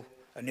a new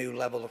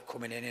level of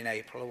coming in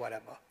April or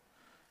whatever,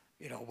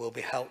 you know, will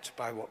be helped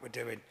by what we're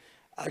doing.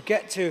 I'll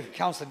get to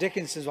Councillor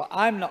Dickinson's. Well,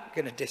 I'm not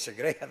going to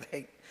disagree. I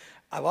think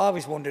I've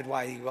always wondered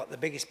why you got the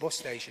biggest bus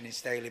station in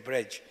Staley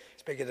Bridge.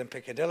 It's bigger than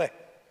Piccadilly.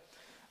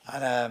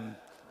 And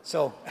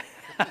so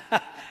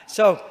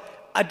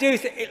I do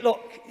think,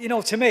 look, you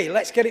know, to me,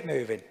 let's get it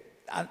moving.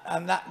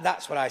 And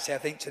that's what I say. I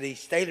think to the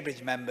Staley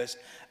Bridge members,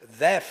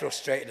 they're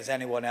frustrated as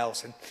anyone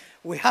else. And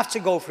we have to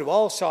go through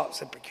all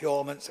sorts of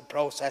procurements and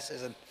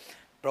processes and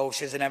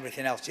brochures and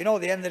everything else. You know,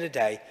 at the end of the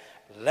day,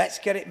 let's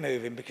get it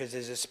moving, because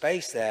there's a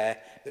space there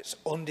that's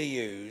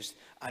underused,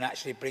 and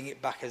actually bring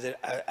it back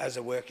as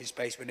a working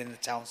space within the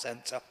town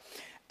centre,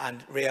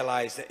 and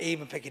realise that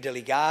even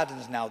Piccadilly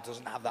Gardens now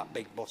doesn't have that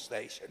big bus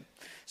station.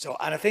 So,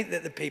 and I think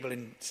that the people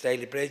in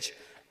Staley Bridge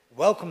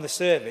welcome the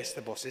service,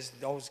 the buses,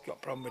 they've always got a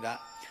problem with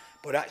that.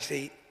 But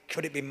actually,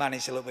 could it be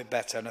managed a little bit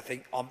better? And I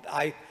think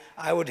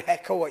I would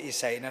echo what you're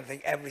saying. And I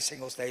think every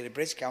single Staley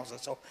Bridge councillor,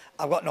 so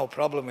I've got no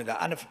problem with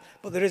that.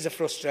 But there is a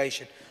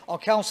frustration. On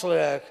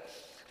Councillor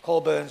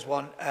Colburn's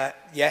one,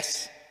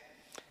 yes,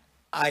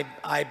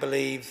 I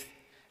believe,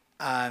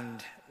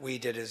 and we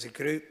did as a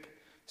group,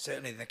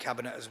 certainly in the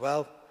Cabinet as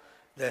well,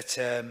 that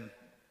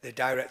the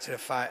Director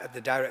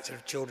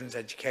of Children's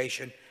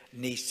Education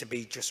needs to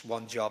be just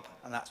one job,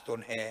 and that's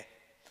done here.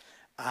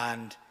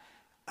 And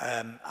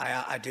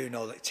I do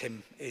know that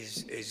Tim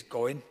is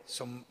going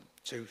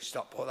to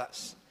Stockport.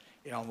 That's,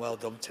 you know, well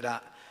done to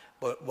that.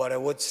 But what I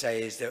would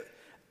say is that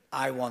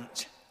I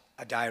want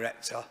a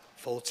director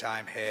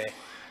full-time here,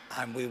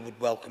 and we would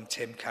welcome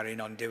Tim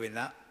carrying on doing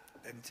that.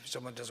 And if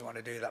someone doesn't want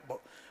to do that, but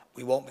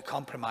we won't be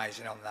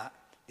compromising on that.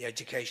 The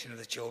education of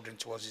the children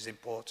to us is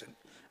important,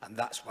 and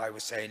that's why we're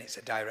saying it's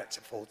a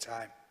director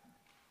full-time.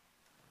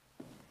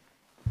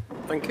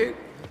 Thank you.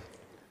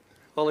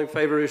 All in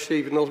favour of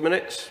receiving those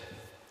minutes?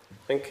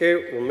 Thank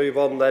you. We'll move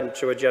on then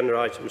to agenda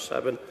item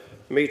 7,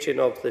 meeting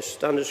of the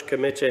Standards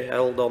Committee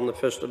held on the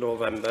 1st of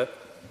November.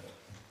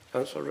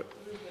 Councillor,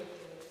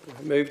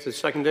 moved and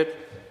seconded?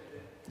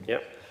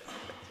 Yep.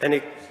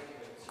 Any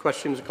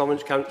questions or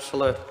comments?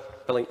 Councillor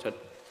Billington.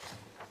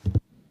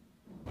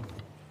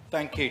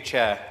 Thank you,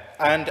 Chair.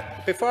 And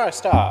before I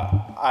start,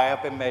 I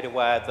have been made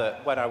aware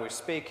that when I was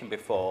speaking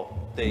before,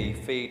 the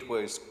feed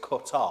was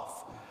cut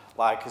off,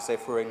 like as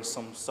if we're in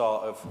some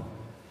sort of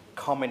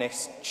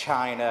communist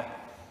China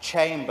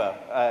chamber.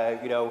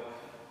 You know,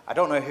 I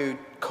don't know who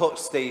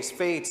cuts these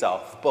feeds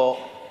off, but,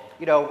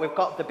 you know, we've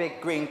got the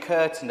big green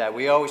curtain there.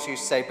 We always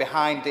used to say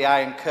behind the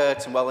iron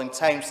curtain. Well, in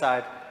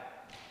Tameside,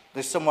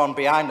 there's someone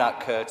behind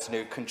that curtain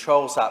who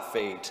controls that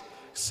feed.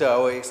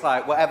 So it's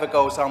like whatever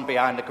goes on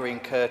behind the green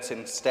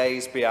curtain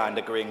stays behind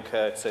the green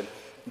curtain.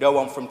 No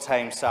one from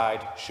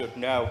Tameside should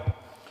know.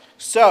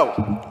 So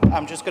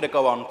I'm just going to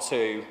go on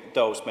to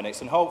those minutes,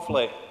 and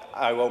hopefully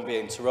I won't be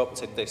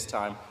interrupted this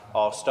time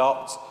or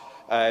stopped.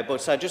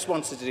 But I just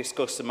wanted to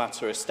discuss the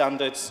matter of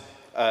standards.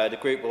 The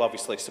group will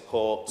obviously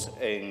support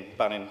in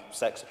banning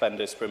sex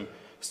offenders from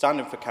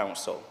standing for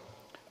council.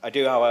 I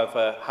do,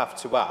 however, have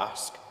to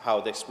ask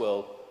how this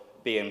will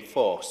be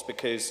enforced,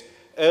 because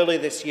early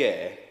this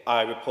year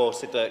I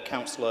reported that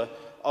Councillor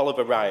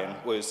Oliver Ryan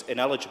was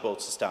ineligible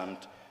to stand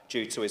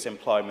due to his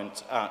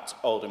employment at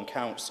Oldham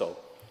Council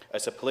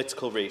as a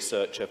political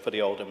researcher for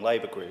the Oldham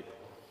Labour Group,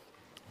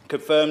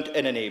 confirmed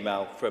in an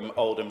email from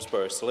Oldham's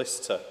Borough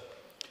Solicitor.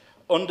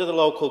 Under the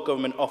Local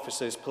Government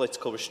Officers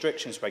Political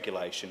Restrictions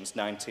Regulations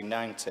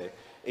 1990,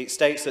 it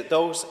states that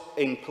those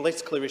in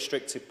politically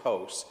restricted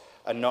posts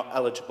are not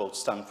eligible to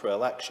stand for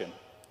election.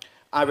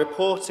 I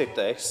reported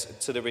this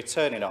to the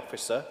returning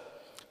officer,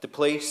 the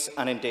police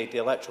and indeed the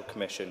Electoral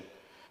Commission,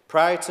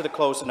 prior to the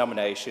close of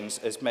nominations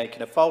as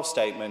making a false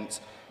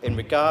statement in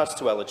regards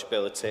to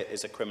eligibility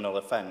is a criminal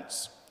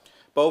offence.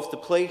 Both the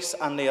police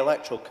and the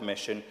Electoral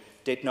Commission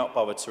did not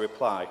bother to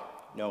reply.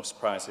 No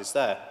surprises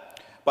there.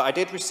 But I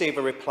did receive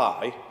a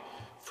reply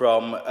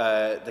from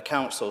the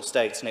council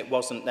stating it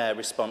wasn't their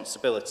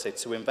responsibility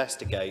to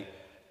investigate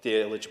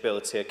the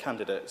eligibility of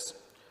candidates.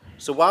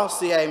 So whilst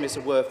the aim is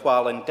a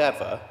worthwhile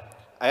endeavour,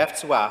 I have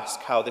to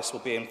ask how this will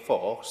be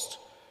enforced,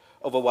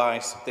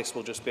 otherwise this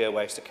will just be a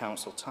waste of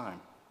council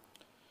time.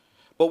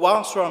 But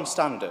whilst we're on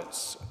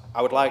standards,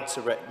 I would like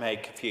to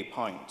make a few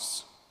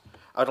points.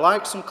 I'd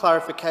like some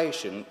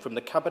clarification from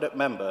the Cabinet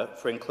Member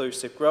for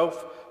Inclusive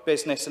Growth,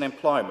 Business and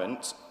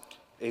Employment.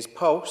 His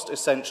post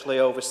essentially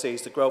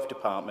oversees the Growth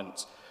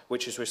Department,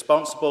 which is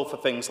responsible for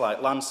things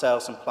like land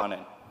sales and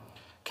planning.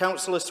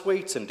 Councillor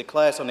Sweeton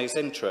declares on his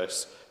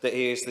interests that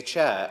he is the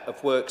chair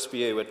of Works for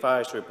You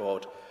Advisory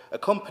Board, a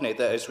company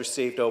that has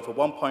received over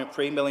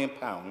 £1.3 million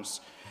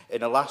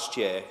in the last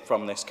year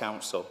from this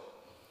council.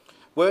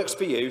 Works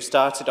for You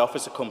started off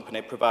as a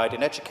company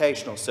providing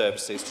educational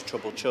services to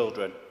troubled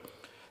children.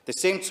 They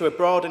seem to have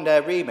broadened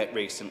their remit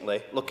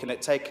recently, looking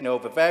at taking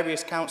over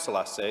various council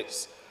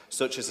assets,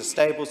 such as the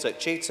stables at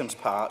Cheatham's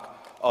Park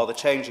or the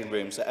changing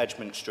rooms at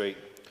Edgemont Street,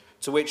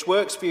 to which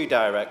Works for You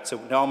Director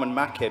Norman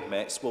Mackey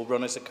admits will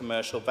run as a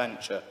commercial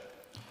venture.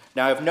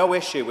 Now, I have no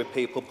issue with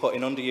people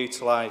putting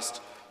underutilised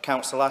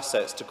council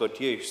assets to good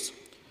use,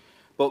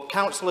 but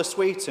Councillor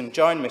Sweeton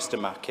joined Mr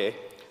Mackey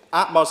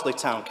at Mosley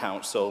Town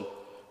Council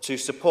to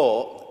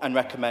support and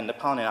recommend the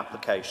planning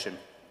application.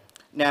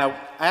 Now,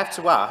 I have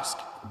to ask,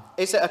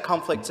 is it a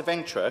conflict of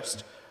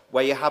interest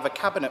where you have a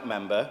cabinet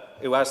member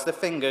who has the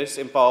fingers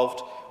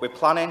involved with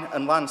planning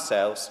and land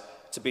sales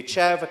to be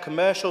chair of a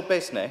commercial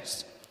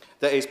business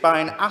that is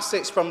buying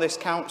assets from this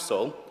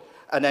council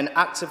and then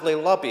actively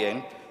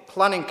lobbying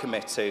planning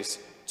committees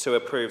to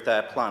approve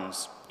their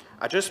plans?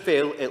 I just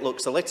feel it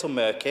looks a little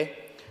murky,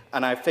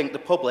 and I think the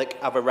public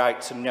have a right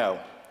to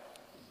know.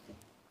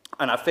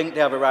 And I think they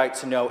have a right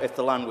to know if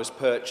the land was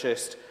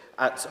purchased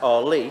at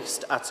or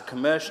leased at a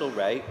commercial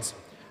rate.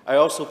 I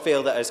also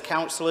feel that as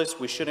councillors,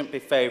 we shouldn't be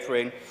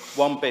favouring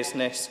one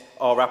business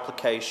or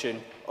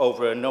application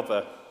over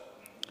another.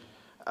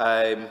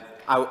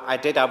 I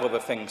did have other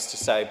things to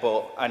say,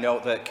 but I know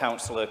that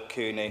Councillor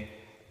Cooney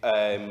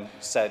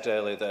said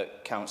earlier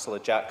that Councillor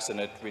Jackson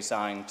had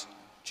resigned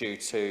due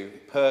to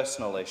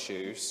personal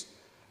issues,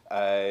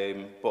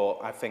 but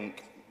I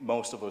think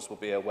most of us will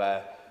be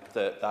aware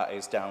that that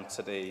is down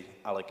to the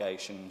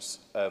allegations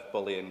of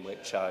bullying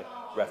which I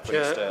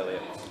referenced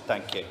earlier.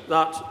 Thank you.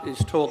 That is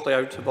totally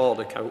out of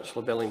order,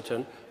 Councillor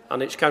Billington,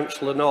 and it's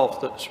Councillor North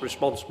that's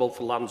responsible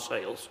for land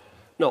sales,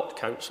 not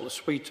Councillor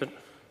Sweeton.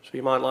 So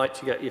you might like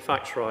to get your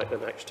facts right the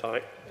next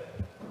time.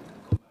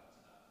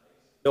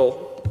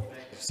 No.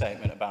 Make a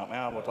statement about me.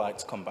 I would like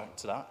to come back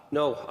to that.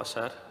 No, I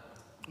said.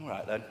 All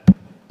right then.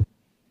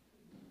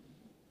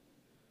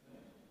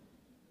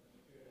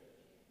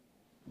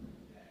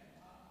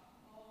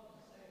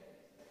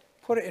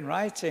 Put it in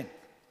writing.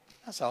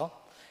 That's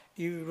all.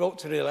 You wrote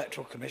to the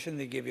Electoral Commission,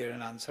 they give you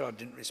an answer or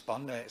didn't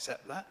respond, I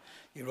accept that.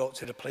 You wrote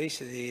to the police,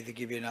 they either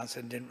give you an answer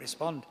and didn't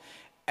respond.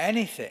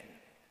 Anything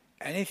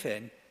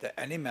that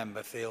any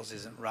member feels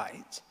isn't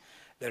right,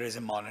 there is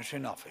a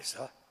monitoring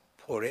officer,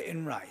 put it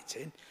in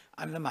writing,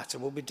 and the matter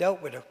will be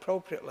dealt with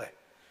appropriately.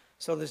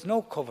 So there's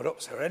no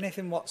cover-ups or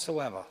anything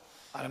whatsoever.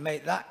 And I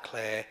make that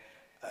clear,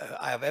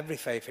 I have every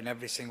faith in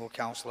every single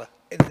councillor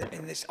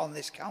on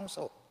this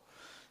council.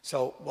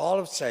 So all I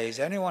would say is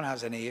anyone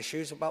has any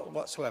issues about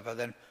whatsoever,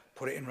 then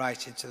put it in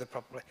writing to the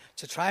proper.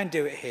 To try and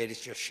do it here is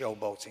just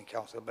showboating,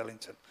 Councillor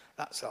Billington.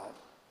 That's all.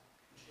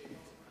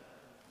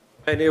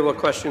 Any other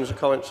questions or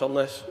comments on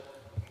this?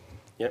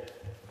 Yep.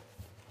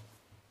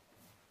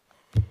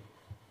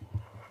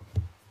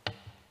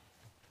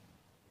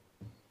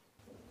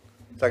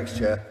 Thanks,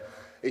 Chair.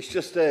 It's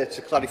just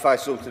to clarify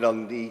something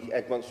on the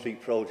Egmont Street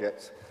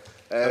project.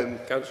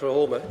 Councillor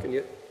Holmer, can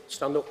you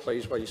stand up,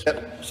 please, while you speak?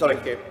 Sorry.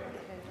 Thank you.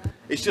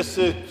 It's just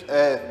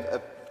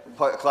a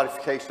point of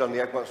clarification on the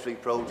Egmont Street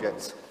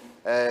project.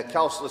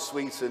 Councillor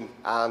Sweeton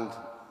and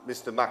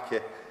Mr Mackey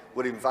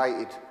were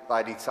invited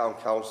by the Town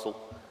Council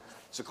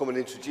to come and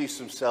introduce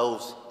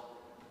themselves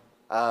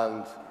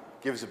and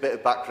give us a bit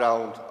of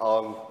background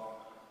on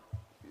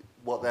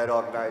what they're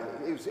organising.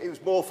 It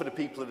was more for the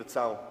people of the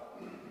town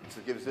to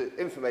give us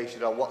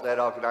information on what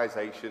their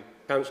organisation.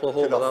 Councillor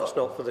Holmer, that's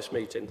not for this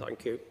meeting,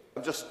 thank you.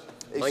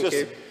 Thank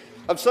you.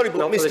 I'm sorry, but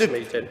not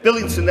Mr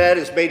Billington there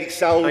has made it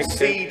sound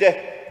seedy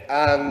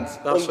and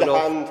that's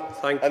underhand,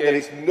 Thank and you. there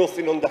is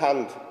nothing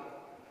underhand.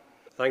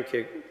 Thank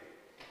you.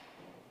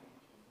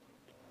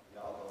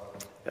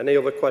 Any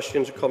other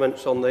questions or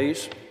comments on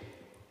these?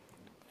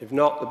 If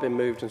not, they've been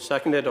moved and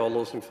seconded. All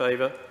those in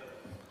favour?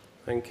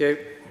 Thank you.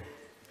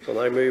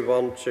 We'll now move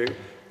on to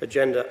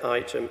agenda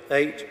item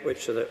 8,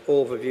 which is the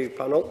overview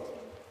panel.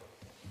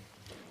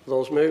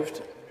 Those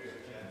moved?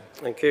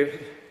 Thank you.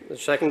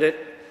 Seconded?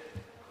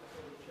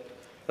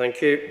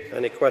 Thank you.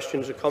 Any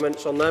questions or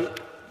comments on them?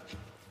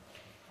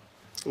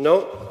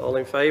 No? All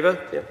in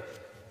favour? Yeah.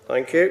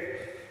 Thank you.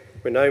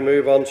 We now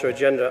move on to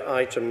agenda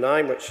item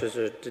 9, which is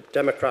a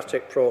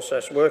democratic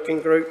process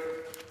working group.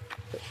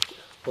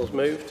 Was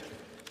moved.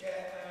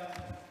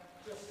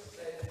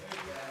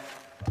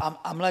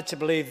 I'm led to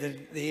believe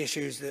that the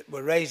issues that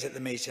were raised at the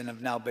meeting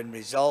have now been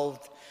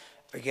resolved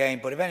again,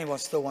 but if anyone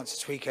still wants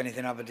to tweak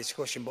anything, have a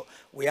discussion. But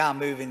we are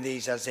moving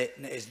these as it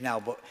is now.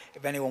 But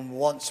if anyone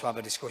wants to have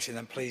a discussion,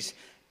 then please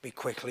be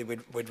quickly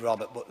with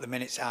Robert. But the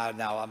minutes are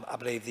now. I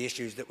believe the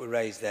issues that were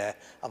raised there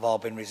have all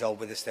been resolved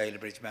with the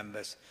Stalybridge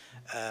members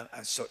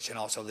and such, and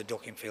also the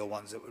Duckingfield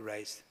ones that were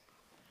raised.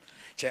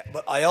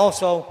 But I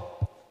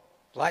also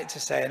like to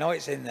say, I know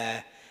it's in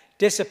there,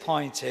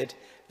 disappointed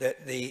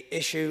that the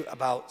issue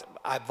about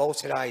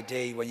voter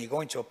ID when you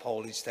go into a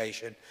polling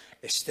station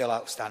is still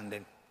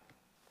outstanding.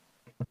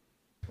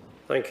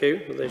 Thank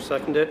you. Will they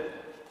second it?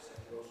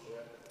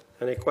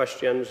 Any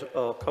questions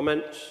or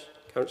comments?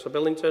 Councillor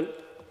Billington.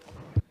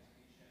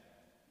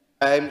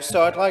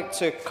 So I'd like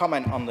to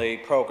comment on the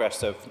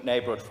progress of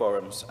neighbourhood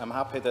forums. I'm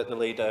happy that the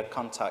leader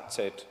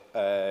contacted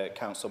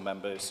council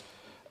members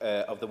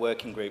of the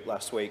working group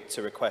last week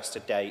to request a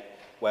date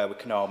where we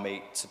can all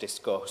meet to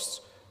discuss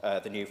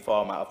the new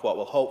format of what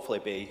will hopefully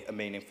be a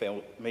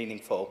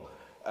meaningful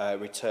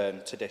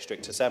return to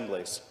district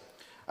assemblies.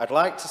 I'd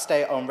like to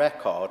state on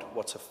record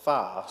what a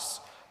farce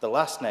the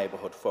last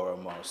neighbourhood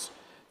forum was.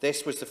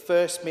 This was the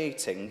first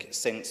meeting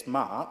since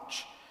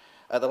March.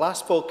 At the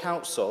last full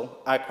council,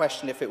 I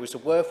questioned if it was a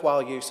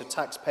worthwhile use of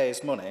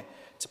taxpayers' money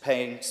to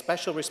pay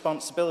special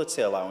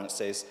responsibility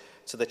allowances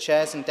to the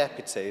chairs and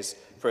deputies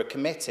for a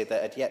committee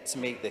that had yet to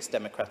meet this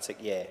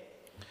democratic year.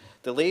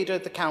 The leader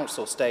of the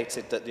council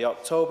stated that the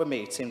October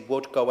meeting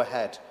would go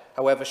ahead.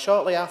 However,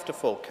 shortly after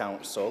full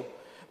council,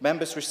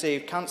 members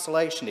received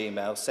cancellation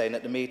emails saying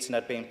that the meeting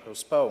had been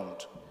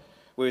postponed.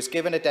 We was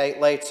given a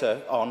date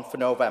later on for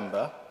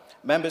November.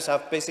 Members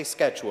have busy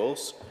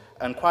schedules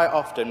and quite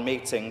often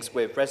meetings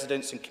with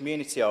residents and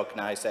community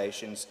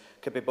organisations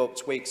could be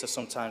booked weeks or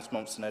sometimes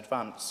months in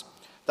advance.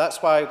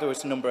 That's why there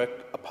was a number of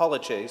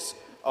apologies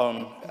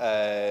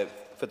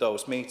for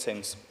those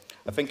meetings.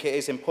 I think it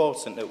is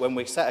important that when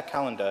we set a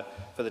calendar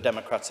for the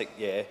democratic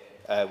year,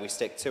 we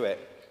stick to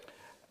it.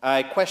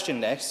 I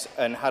questioned this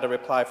and had a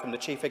reply from the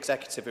Chief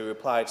Executive who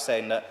replied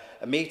saying that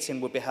a meeting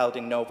would be held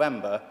in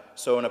November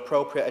so an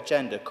appropriate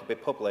agenda could be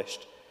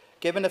published.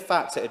 Given the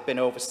fact it had been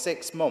over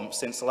 6 months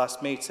since the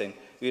last meeting,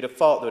 you'd have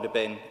thought there would have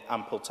been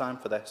ample time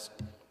for this.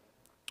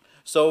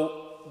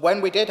 So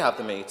when we did have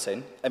the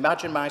meeting,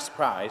 imagine my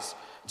surprise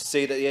to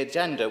see that the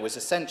agenda was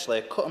essentially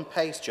a cut and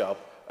paste job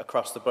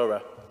across the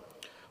borough.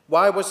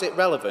 Why was it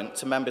relevant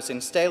to members in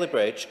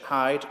Stalybridge,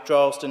 Hyde,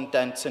 Droylsden,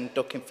 Denton,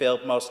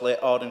 Duckingfield, Mosley,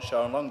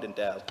 Ordenshaw and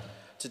Longdendale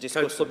to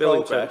discuss the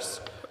progress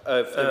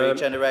of the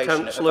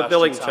regeneration of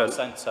Ashton Town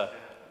Centre?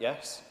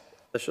 Yes?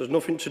 This has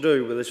nothing to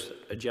do with this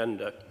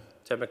agenda.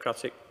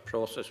 Democratic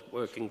Process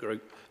Working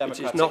Group. It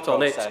is not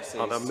on it,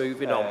 and I'm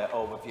moving on.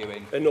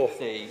 Overviewing Enough.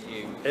 The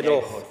new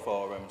neighbourhood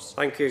forums.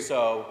 Thank you.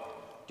 So,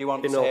 do you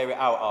want to hear it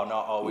out or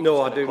not? Or we no,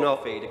 just I do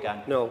not. Feed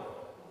again? No.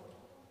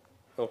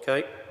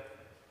 Okay.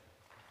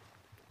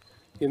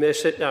 You may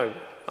sit down.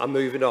 I'm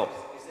moving on.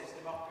 Is this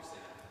democracy?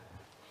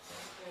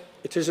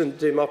 It isn't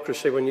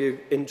democracy when you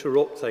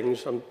interrupt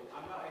things. And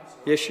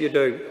yes, you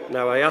do.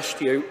 Now, I'll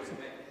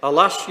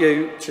ask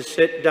you to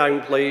sit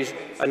down, please,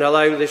 and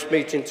allow this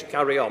meeting to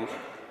carry on.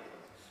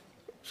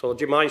 So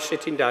do you mind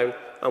sitting down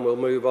and we'll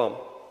move on?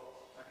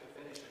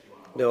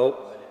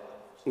 No.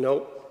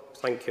 No.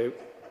 Thank you.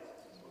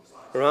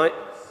 Right.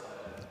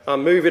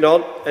 I'm moving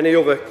on. Any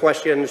other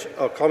questions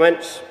or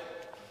comments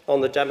on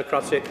the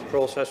Democratic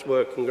Process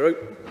Working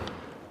Group?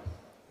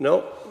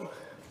 No? Do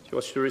you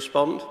want to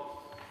respond?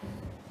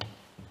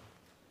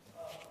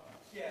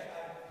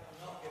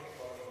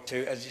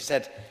 As you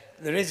said,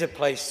 there is a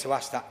place to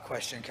ask that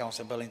question,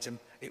 Councillor Billington.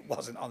 It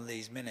wasn't on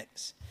these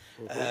minutes,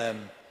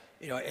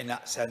 you know, in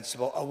that sense.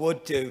 But I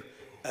would do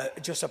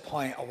just a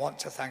point. I want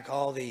to thank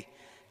all the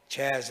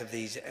chairs of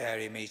these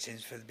area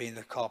meetings for being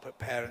the corporate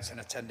parents and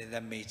attending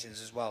them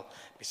meetings as well,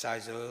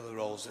 besides the other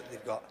roles that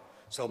they've got.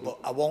 So, but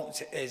I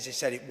won't, as you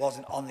said, it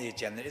wasn't on the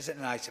agenda. It isn't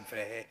an item for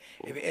here.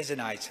 If it is an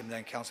item,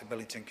 then Councillor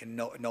Billington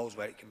knows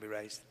where it can be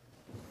raised.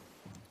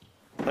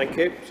 Thank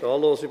you. So all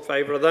those in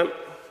favour of them?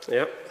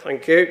 Yeah,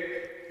 thank you.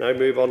 Now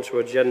move on to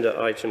agenda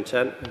item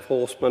 10,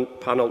 enforcement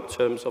panel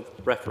terms of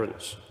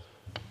reference.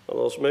 Are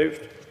those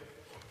moved?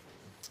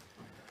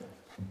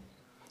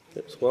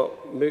 It's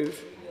what?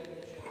 Move?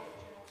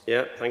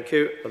 Yeah, thank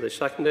you. Are they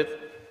seconded?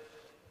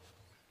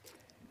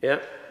 Yeah.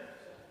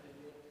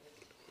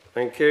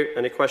 Thank you.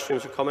 Any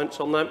questions or comments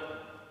on them?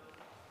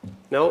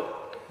 No?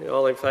 You're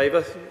all in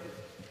favour?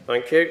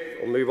 Thank you.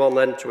 We'll move on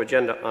then to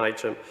agenda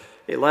item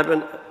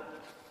 11.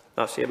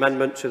 That's the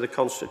amendment to the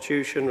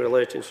Constitution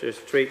relating to the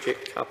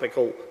Strategic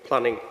Capital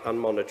Planning and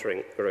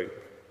Monitoring Group.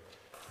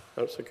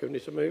 Councillor Cooney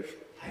to move.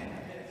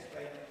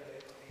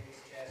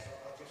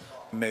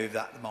 Move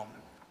that at the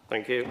moment.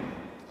 Thank you.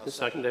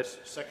 Seconded.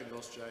 Second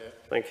those, Chair.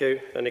 Thank you.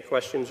 Any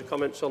questions or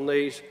comments on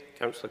these?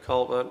 Councillor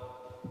Colburn.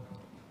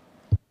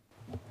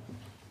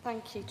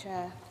 Thank you,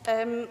 Chair.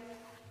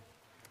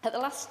 At the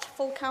last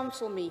full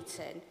council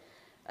meeting,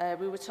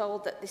 we were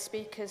told that the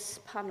Speakers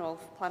panel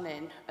for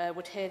planning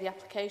would hear the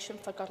application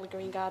for Godley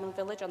Green Garden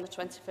Village on the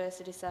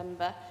 21st of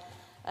December.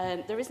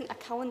 There isn't a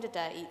calendar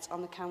date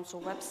on the council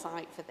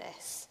website for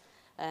this,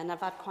 and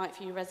I've had quite a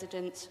few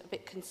residents a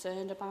bit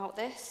concerned about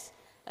this.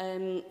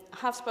 I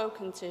have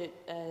spoken to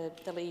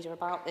the leader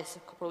about this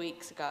a couple of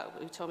weeks ago,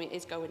 who told me it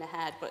is going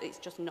ahead, but it's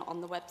just not on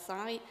the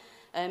website.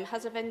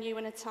 Has a venue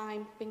and a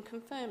time been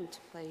confirmed,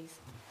 please?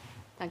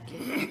 Thank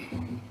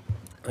you.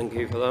 Thank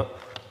you for that.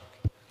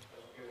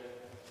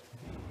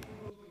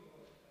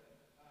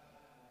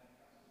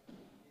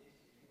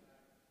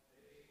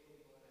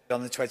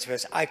 On the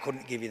 21st, I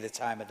couldn't give you the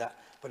time of that,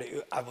 but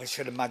I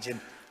should imagine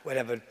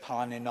whenever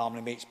planning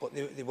normally meets, but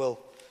they will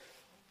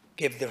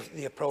give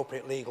the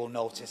appropriate legal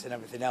notice and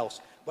everything else.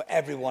 But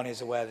everyone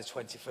is aware the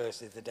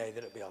 21st is the day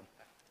that it'll be on.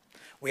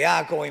 We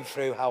are going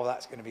through how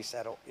that's going to be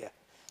set up, yeah.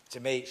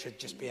 To me, it should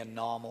just be a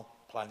normal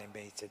planning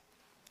meeting.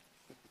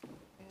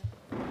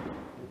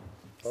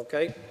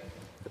 Okay.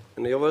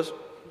 Any others?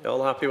 You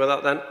all happy with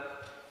that then?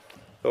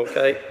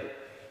 Okay.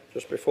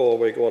 Just before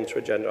we go on to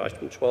agenda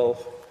item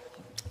 12,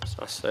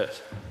 that's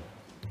it.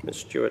 Ms.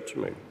 Stewart to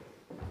move.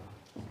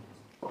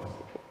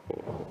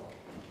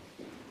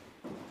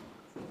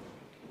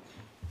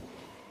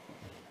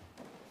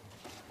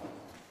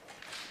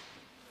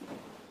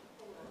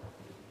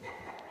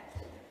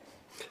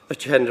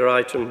 Agenda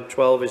item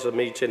 12 is a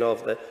meeting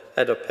of the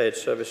Head of Paid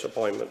Service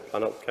Appointment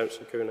Panel.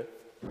 Councillor Cooney.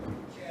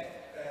 Chair,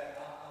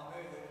 I'll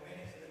move that the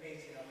minutes of the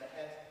meeting of the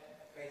Head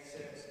of Paid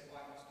Service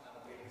Appointments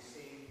Panel be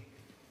received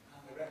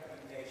and the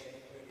recommendation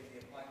including the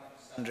appointment of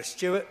Sandra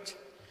Stewart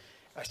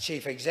as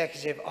Chief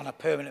Executive on a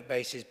permanent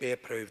basis be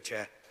approved,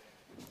 Chair.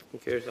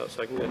 Thank you. Is that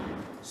seconded?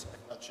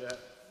 Second, Chair.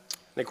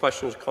 Any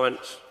questions,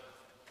 comments?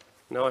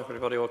 No?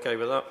 Everybody okay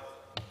with that?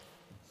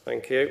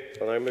 Thank you.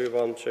 And I move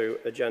on to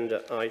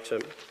agenda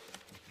item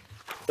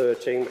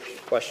 13, which is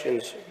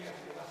questions.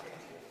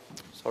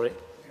 Sorry?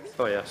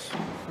 Oh, yes.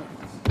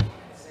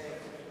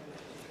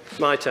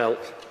 Might help.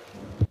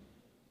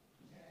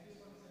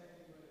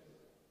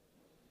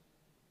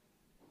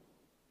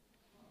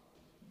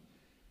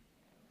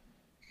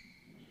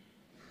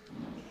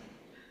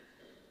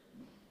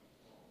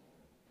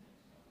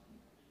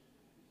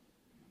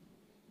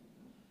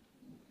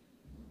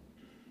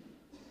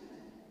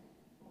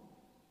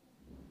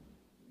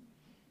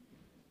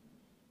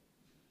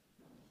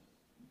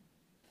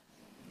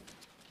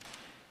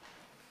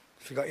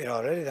 Forgot you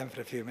already then for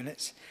a few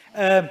minutes.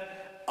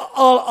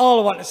 All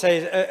I want to say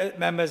is,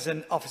 members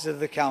and officers of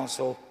the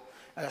council,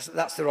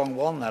 that's the wrong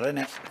one there, isn't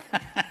it?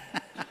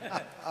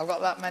 I've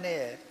got that many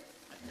here.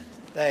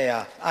 There you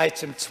are,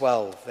 item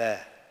 12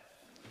 there.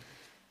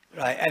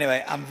 Right,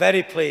 anyway, I'm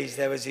very pleased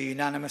there was a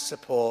unanimous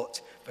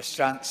support for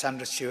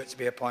Sandra Stewart to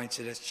be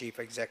appointed as Chief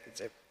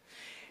Executive.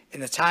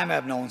 In the time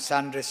I've known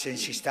Sandra since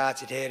she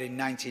started here in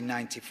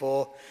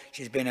 1994,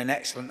 she's been an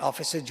excellent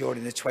officer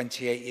during the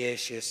 28 years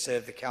she has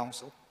served the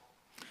council,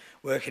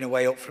 working her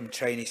way up from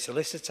trainee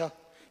solicitor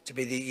to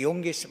be the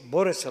youngest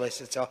borough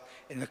solicitor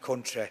in the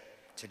country,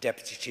 to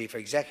Deputy Chief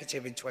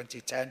Executive in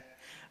 2010,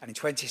 and in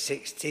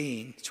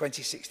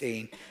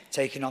 2016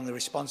 taking on the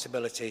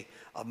responsibility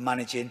of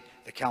managing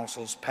the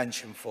council's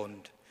pension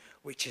fund,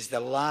 which is the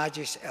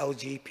largest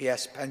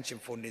LGPS pension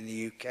fund in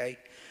the UK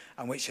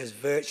and which has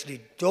virtually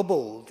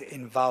doubled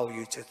in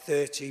value to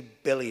 30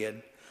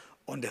 billion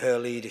under her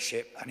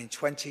leadership, and in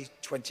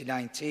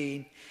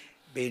 2019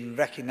 being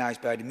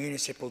recognised by the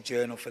Municipal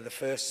Journal for the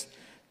first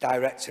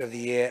Director of the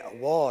Year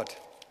award.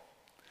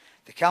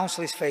 The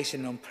council is facing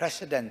an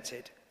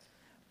unprecedented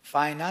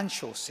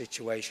financial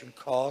situation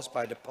caused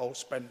by the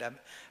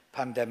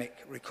post-pandemic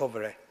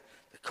recovery,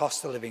 the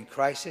cost of living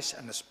crisis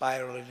and the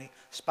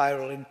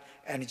spiralling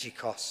energy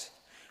costs,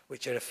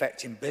 which are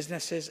affecting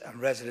businesses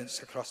and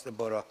residents across the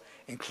borough,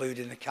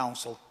 including the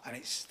council and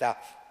its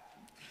staff.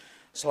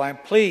 So I'm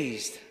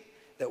pleased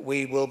that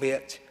we will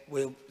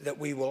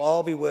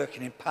all be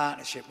working in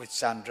partnership with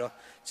Sandra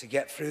to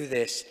get through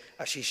this,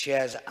 as she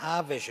shares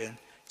our vision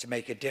to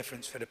make a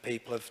difference for the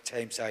people of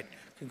Tameside.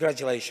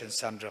 Congratulations,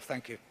 Sandra.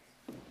 Thank you.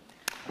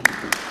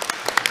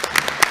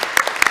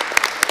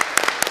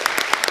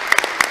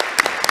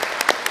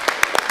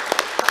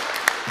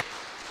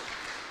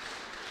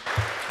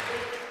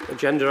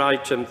 Agenda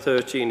item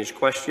 13 is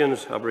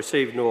questions. I've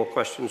received no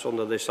questions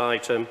under this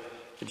item.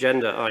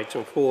 Agenda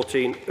item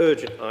 14,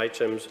 urgent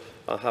items.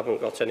 I haven't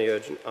got any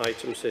urgent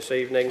items this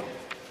evening.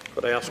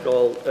 Could I ask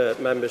all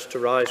members to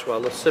rise while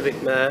the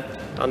Civic Mayor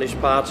and his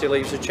party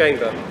leaves the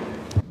chamber?